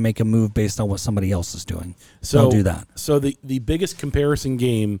figure out how to make a move based on what somebody else is doing. So don't do that. So the biggest comparison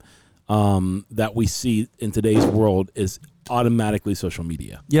game that we see in today's world is automatically social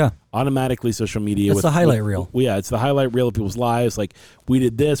media. Yeah. Automatically social media. It's the highlight reel. Yeah, it's the highlight reel of people's lives. Like, we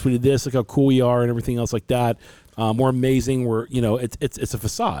did this, look how cool we are, and everything else like that. We're amazing. It's a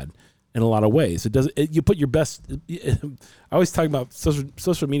facade in a lot of ways. You put your best. I always talk about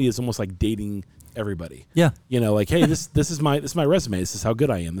social media is almost like dating everybody. Yeah. Like, hey, this is my resume. This is how good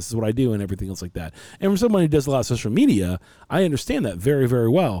I am. This is what I do, and everything else like that. And for someone who does a lot of social media, I understand that very, very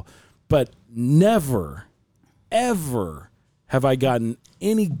well. But never, ever have I gotten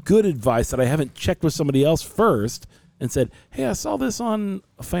any good advice that I haven't checked with somebody else first and said, hey, I saw this on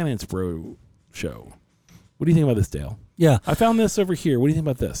a Finance Bro show. What do you think about this, Dale? Yeah. I found this over here. What do you think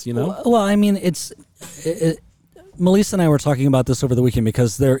about this? Well, I mean, Melissa and I were talking about this over the weekend,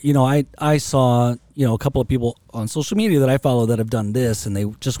 because I saw, a couple of people on social media that I follow that have done this, and they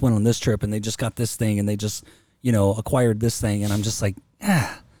just went on this trip, and they just got this thing, and they just, acquired this thing. And I'm just like,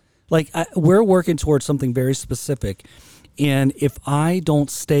 we're working towards something very specific. And if I don't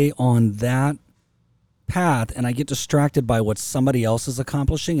stay on that path and I get distracted by what somebody else is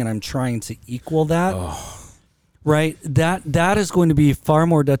accomplishing, and I'm trying to equal that, right, that is going to be far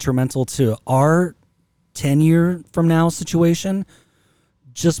more detrimental to our 10-year from now situation,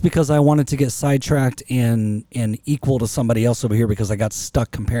 just because I wanted to get sidetracked and equal to somebody else over here because I got stuck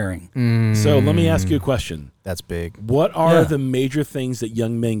comparing. So let me ask you a question. That's big. What are the major things that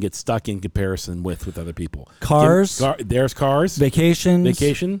young men get stuck in comparison with other people? Cars. There's cars.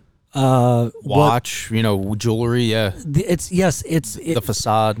 Vacation. Watch, jewelry. Yeah. It's the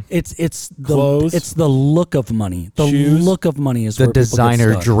facade. It's the Clothes. It's the look of money. The Shoes. look of money is The where people get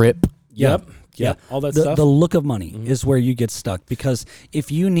designer stuck. drip. Yep. All that stuff. The look of money is where you get stuck, because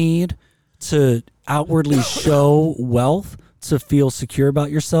if you need to outwardly show wealth to feel secure about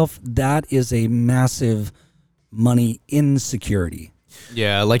yourself, that is a massive money insecurity.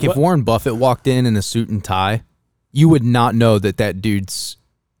 Yeah, like if Warren Buffett walked in a suit and tie, you would not know that dude's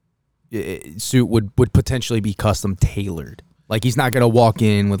suit would potentially be custom tailored. Like, he's not going to walk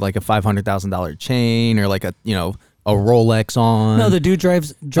in with like a $500,000 chain or like a, a Rolex on. No, the dude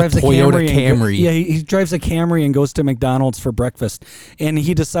drives a Toyota Camry. He drives a Camry and goes to McDonald's for breakfast, and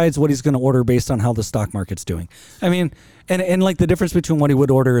he decides what he's going to order based on how the stock market's doing. I mean, and like the difference between what he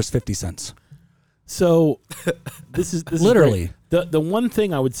would order is 50 cents. So this is Literally. the one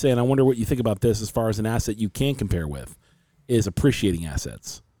thing I would say, and I wonder what you think about this as far as an asset you can compare with, is appreciating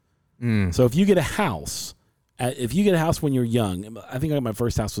assets. So if you get a house, when you're young, I think my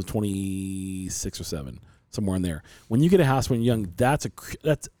first house was 26 or 7, somewhere in there. When you get a house when you're young, that's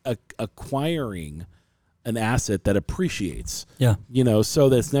acquiring an asset that appreciates. Yeah. So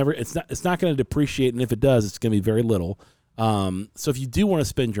that it's not going to depreciate, and if it does, it's going to be very little. So if you do want to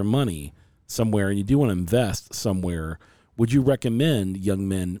spend your money somewhere and you do want to invest somewhere, would you recommend young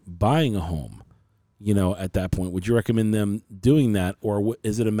men buying a home? At that point, would you recommend them doing that, or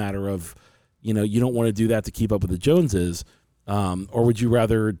is it a matter of, you don't want to do that to keep up with the Joneses, or would you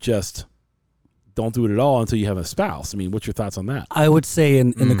rather just don't do it at all until you have a spouse? I mean, what's your thoughts on that? I would say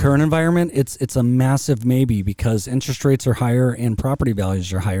in the current environment, it's a massive maybe, because interest rates are higher and property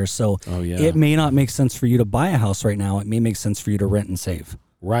values are higher. So it may not make sense for you to buy a house right now. It may make sense for you to rent and save.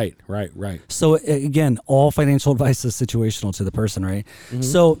 Right. So again, all financial advice is situational to the person, right?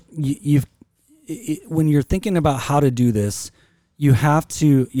 So when you're thinking about how to do this, you have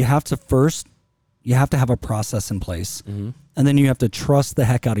to have a process in place, and then you have to trust the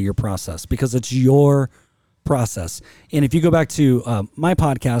heck out of your process, because it's your process. And if you go back to my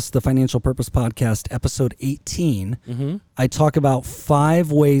podcast, the Financial Purpose Podcast, episode 18, I talk about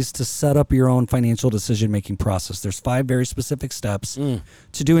 5 ways to set up your own financial decision-making process. There's 5 very specific steps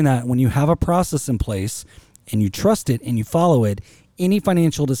to doing that. When you have a process in place and you trust it and you follow it, any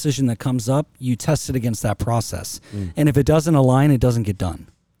financial decision that comes up, you test it against that process. And if it doesn't align, it doesn't get done.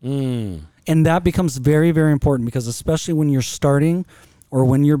 And that becomes very, very important, because especially when you're starting or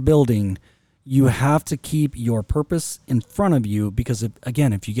when you're building, you have to keep your purpose in front of you, because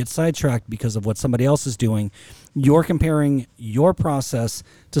if you get sidetracked because of what somebody else is doing, you're comparing your process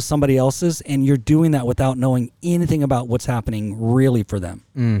to somebody else's, and you're doing that without knowing anything about what's happening really for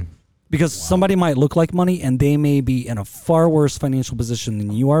them. Because somebody might look like money and they may be in a far worse financial position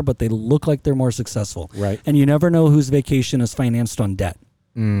than you are, but they look like they're more successful. Right. And you never know whose vacation is financed on debt.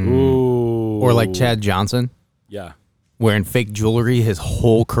 Ooh. Or like Chad Johnson. Yeah. Wearing fake jewelry his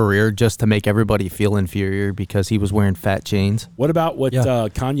whole career just to make everybody feel inferior because he was wearing fat chains. What about what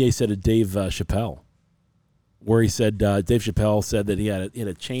Kanye said to Dave Chappelle? Where he said, Dave Chappelle said that he had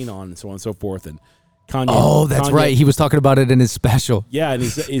a chain on and so on and so forth, and Kanye, right. He was talking about it in his special. Yeah, and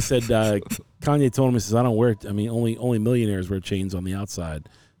he said Kanye told him, he says, I don't wear it. I mean, only millionaires wear chains on the outside.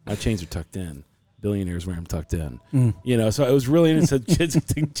 My chains are tucked in. Billionaires wear them tucked in. So it was really interesting.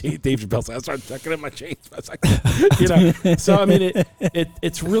 Dave Chappelle said, I started tucking in my chains. I was like, So, I mean,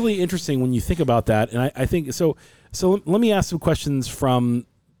 it's really interesting when you think about that. And I think, so let me ask some questions from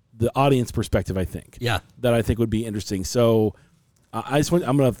the audience perspective, I think. Yeah. That I think would be interesting. So I'm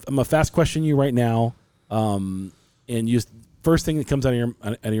gonna fast question you right now. And first thing that comes out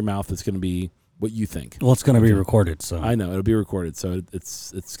of your mouth is going to be what you think. Well, it's going to be recorded, so I know it'll be recorded, so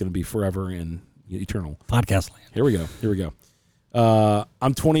it's going to be forever and eternal. Podcast land. Here we go.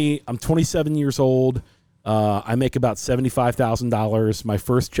 I'm 27 years old. I make about $75,000. My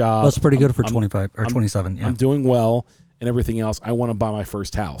first job. That's pretty good for 25 or 27. Yeah. I'm doing well and everything else. I want to buy my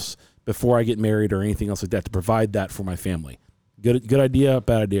first house before I get married or anything else like that, to provide that for my family. Good idea,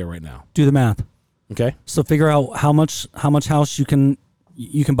 bad idea right now. Do the math. Okay. So figure out how much house you can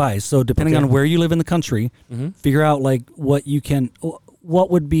buy. So depending on where you live in the country, figure out like what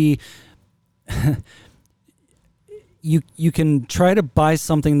would be. You can try to buy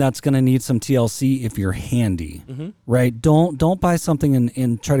something that's going to need some TLC if you're handy, right? Don't buy something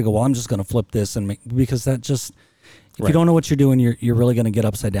and try to go, well, I'm just going to flip this and because that just, if you don't know what you're doing, you're really going to get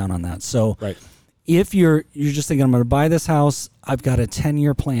upside down on that. So if you're just thinking, I'm going to buy this house, I've got a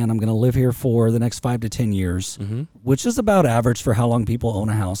 10-year plan. I'm going to live here for the next 5 to 10 years, which is about average for how long people own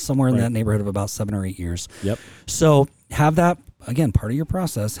a house, somewhere in that neighborhood of about 7 or 8 years. Yep. So have that, again, part of your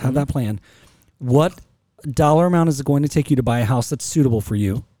process, have that plan. What dollar amount is it going to take you to buy a house that's suitable for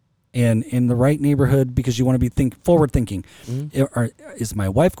you and in the right neighborhood, because you want to be forward thinking? Is my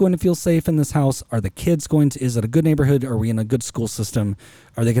wife going to feel safe in this house? Are the kids is it a good neighborhood? Are we in a good school system?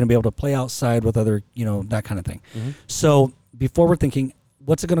 Are they going to be able to play outside with other, that kind of thing? So be forward thinking,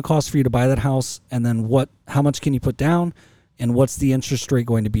 what's it going to cost for you to buy that house? And then how much can you put down? And what's the interest rate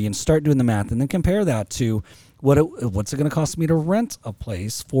going to be? And start doing the math, and then compare that to what's it going to cost me to rent a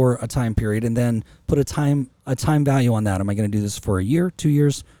place for a time period, and then put a time value on that. Am I going to do this for a year, 2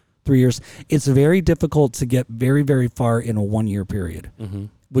 years, 3 years? It's very difficult to get very, very far in a 1 year period.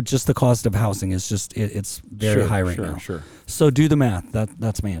 with just the cost of housing. It's just it's very high right now. Sure. So do the math.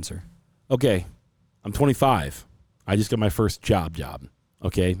 That's my answer. Okay, I'm 25. I just got my first job.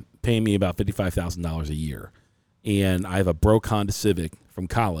 Okay, paying me about $55,000 a year, and I have a broke Honda Civic from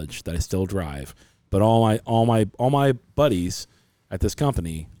college that I still drive. But all my buddies at this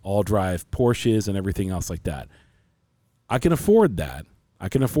company all drive Porsches and everything else like that. I can afford that. I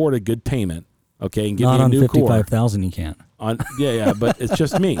can afford a good payment. Okay, and get Not me a on new $55,000. You can't. Yeah, but it's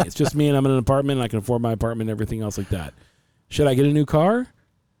just me. It's just me, and I'm in an apartment, and I can afford my apartment and everything else like that. Should I get a new car?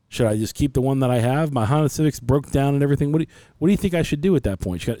 Should I just keep the one that I have? My Honda Civic's broke down and everything. What do you think I should do at that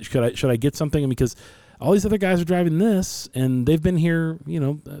point? Should I get something? Because all these other guys are driving this, and they've been here,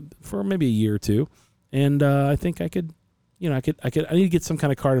 for maybe a year or two, and I think I could, I need to get some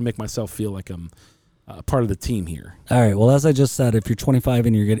kind of car to make myself feel like I'm part of the team here. All right. Well, as I just said, if you're 25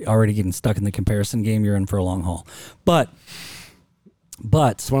 and you're already getting stuck in the comparison game, you're in for a long haul. But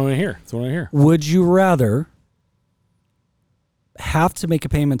That's what I want to hear. Would you rather have to make a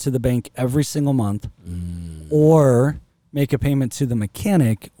payment to the bank every single month or make a payment to the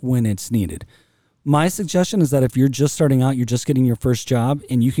mechanic when it's needed? My suggestion is that if you're just starting out, you're just getting your first job,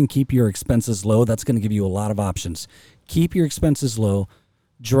 and you can keep your expenses low, that's going to give you a lot of options. Keep your expenses low.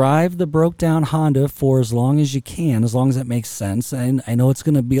 Drive the broke down Honda for as long as you can, as long as it makes sense. And I know it's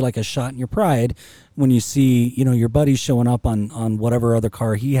going to be like a shot in your pride when you see, your buddy showing up on whatever other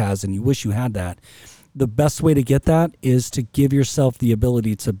car he has, and you wish you had that. The best way to get that is to give yourself the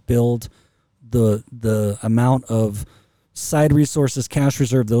ability to build the amount of side resources, cash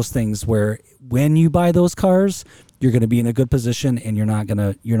reserve, those things where when you buy those cars, you're going to be in a good position, and you're not going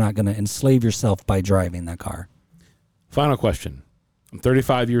to enslave yourself by driving that car. Final question. I'm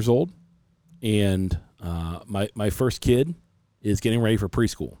 35 years old, and my first kid is getting ready for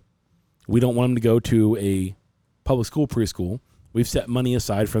preschool. We don't want him to go to a public school preschool. We've set money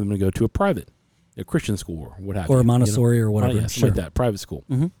aside for them to go to a Christian school or what have you. Or a Montessori or whatever. Yeah, something like that, private school.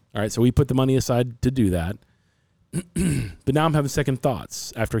 Mm-hmm. All right, so we put the money aside to do that. But now I'm having second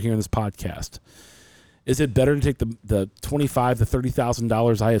thoughts after hearing this podcast. Is it better to take the $25,000 to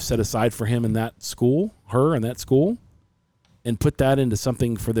 $30,000 I have set aside for him in that school, her in that school, and put that into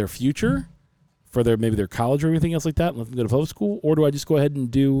something for their future, for maybe their college or anything else like that, and let them go to public school? Or do I just go ahead and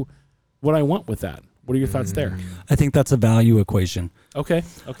do what I want with that? What are your thoughts there? I think that's a value equation. Okay.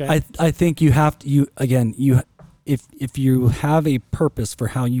 I think you have to, if you have a purpose for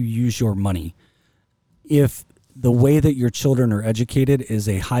how you use your money, if the way that your children are educated is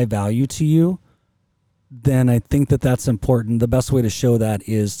a high value to you, then I think that's important. The best way to show that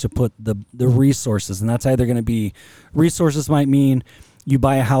is to put the resources, and that's either going to be resources might mean you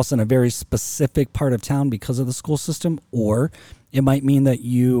buy a house in a very specific part of town because of the school system, or it might mean that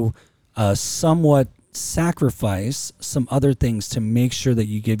you somewhat sacrifice some other things to make sure that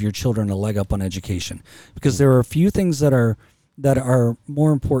you give your children a leg up on education. Because there are a few things that are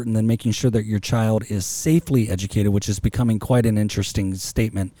more important than making sure that your child is safely educated, which is becoming quite an interesting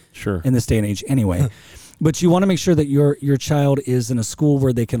statement in this day and age anyway. But you want to make sure that your child is in a school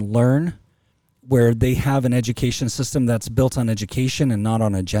where they can learn, where they have an education system that's built on education and not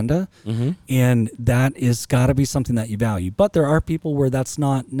on agenda. Mm-hmm. And that is got to be something that you value. But there are people where that's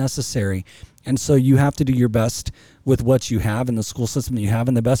not necessary. And so you have to do your best with what you have in the school system that you have.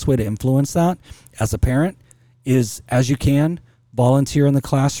 And the best way to influence that as a parent is, as you can, volunteer in the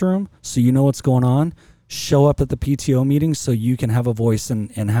classroom so you know what's going on. Show up at the PTO meeting so you can have a voice in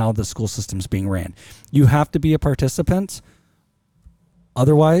how the school system's being ran. You have to be a participant.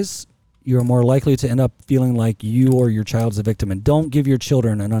 Otherwise, you're more likely to end up feeling like you or your child's a victim. And don't give your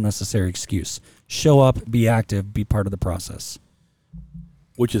children an unnecessary excuse. Show up, be active, be part of the process.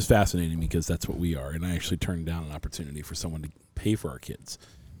 Which is fascinating because that's what we are. And I actually turned down an opportunity for someone to pay for our kids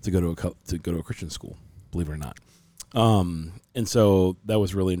to go to a Christian school, believe it or not. And so that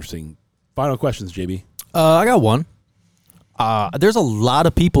was really interesting. Final questions, JB. I got one. There's a lot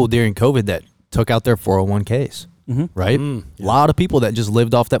of people during COVID that took out their 401ks, right? A lot of people that just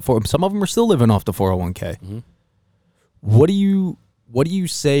lived off that. Some of them are still living off the 401k. Mm-hmm. What do you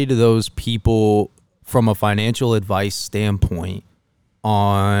say to those people from a financial advice standpoint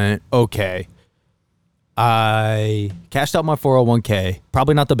on, okay, I cashed out my 401k,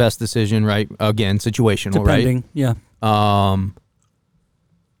 probably not the best decision, right? Again, situational, Depending, right? Yeah.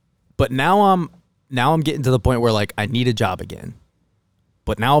 But now I'm getting to the point where like I need a job again.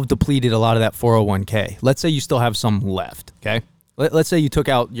 But now I've depleted a lot of that 401k. Let's say you still have some left, okay? Let's say you took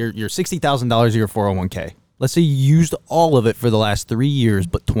out your $60,000 of your 401k. Let's say you used all of it for the last 3 years,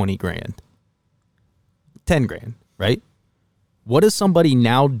 but 20 grand. 10 grand, right? What does somebody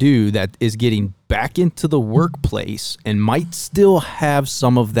now do that is getting back into the workplace and might still have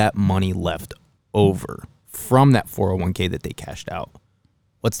some of that money left over from that 401k that they cashed out?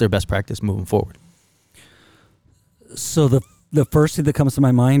 What's their best practice moving forward? So the first thing that comes to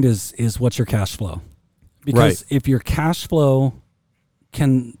my mind is what's your cash flow? Because if your cash flow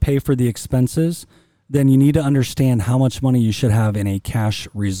can pay for the expenses, then you need to understand how much money you should have in a cash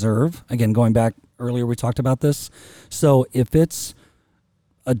reserve. Again, going back earlier, we talked about this. So if it's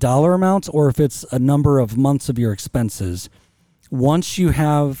a dollar amount or if it's a number of months of your expenses, once you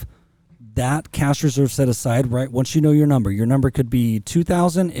have that cash reserve set aside, right? Once you know your number could be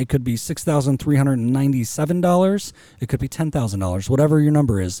 $2,000, it could be $6,397, it could be $10,000, whatever your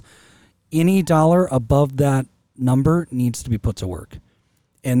number is. Any dollar above that number needs to be put to work.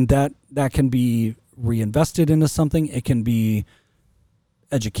 And that can be reinvested into something. It can be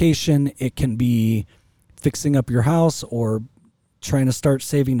education. It can be fixing up your house or trying to start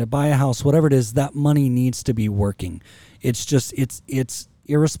saving to buy a house, whatever it is, that money needs to be working. It's just, it's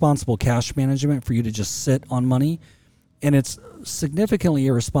irresponsible cash management for you to just sit on money. And it's significantly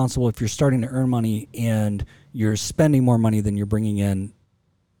irresponsible if you're starting to earn money and you're spending more money than you're bringing in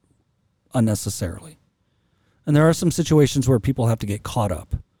unnecessarily. And there are some situations where people have to get caught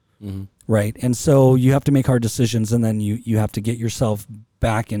up, right? And so you have to make hard decisions, and then you have to get yourself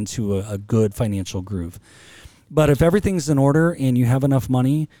back into a good financial groove. But if everything's in order and you have enough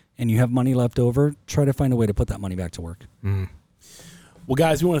money and you have money left over, try to find a way to put that money back to work. Well,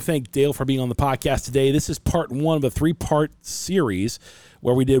 guys, we want to thank Dale for being on the podcast today. This is part one of a 3-part series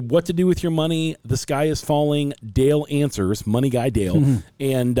where we did What to Do with Your Money, The Sky is Falling, Dale Answers, Money Guy Dale.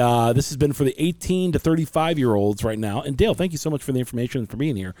 And this has been for the 18 to 35-year-olds right now. And Dale, thank you so much for the information and for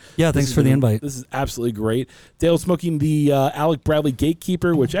being here. Yeah, thanks for the invite. This is absolutely great. Dale's smoking the Alec Bradley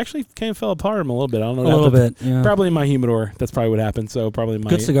Gatekeeper, which actually kind of fell apart a little bit. I don't know. A little bit, yeah. Probably in my humidor. That's probably what happened. So probably my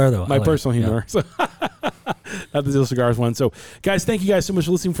good cigar, though. My personal humidor. Yeah. So not the Dale Cigars one. So, guys, thank you guys so much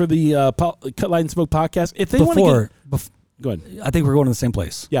for listening for the Cut Light and Smoke podcast. If they want to go ahead. I think we're going to the same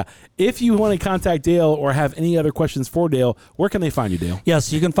place. Yeah. If you want to contact Dale or have any other questions for Dale, where can they find you, Dale?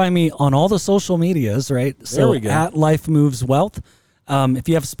 Yes, you can find me on all the social medias, right? So there we go. At Life Moves Wealth. If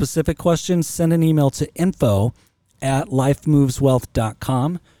you have specific questions, send an email to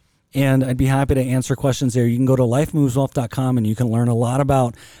info@lifemoveswealth.com. And I'd be happy to answer questions there. You can go to lifemoveswealth.com and you can learn a lot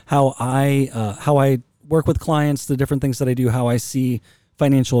about how I work with clients, the different things that I do, how I see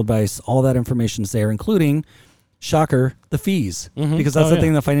financial advice. All that information's there, including, shocker, the fees, because that's the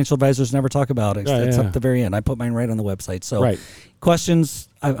thing that financial advisors never talk about. It's at the very end. I put mine right on the website. So questions,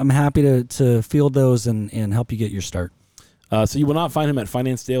 I'm happy to field those and help you get your start. So you will not find him at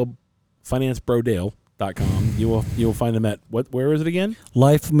financebrodale.com. You will find him at where is it again?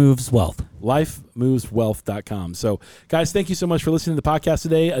 Life Moves Wealth. lifemoveswealth.com. So, guys, thank you so much for listening to the podcast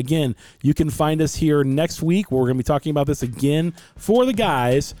today. Again, you can find us here next week where we're going to be talking about this again for the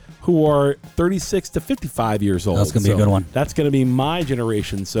guys who are 36 to 55 years old. That's going to be a good one. That's going to be my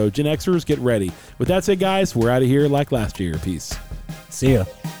generation. So, Gen Xers, get ready. With that said, guys, we're out of here like last year. Peace. See ya.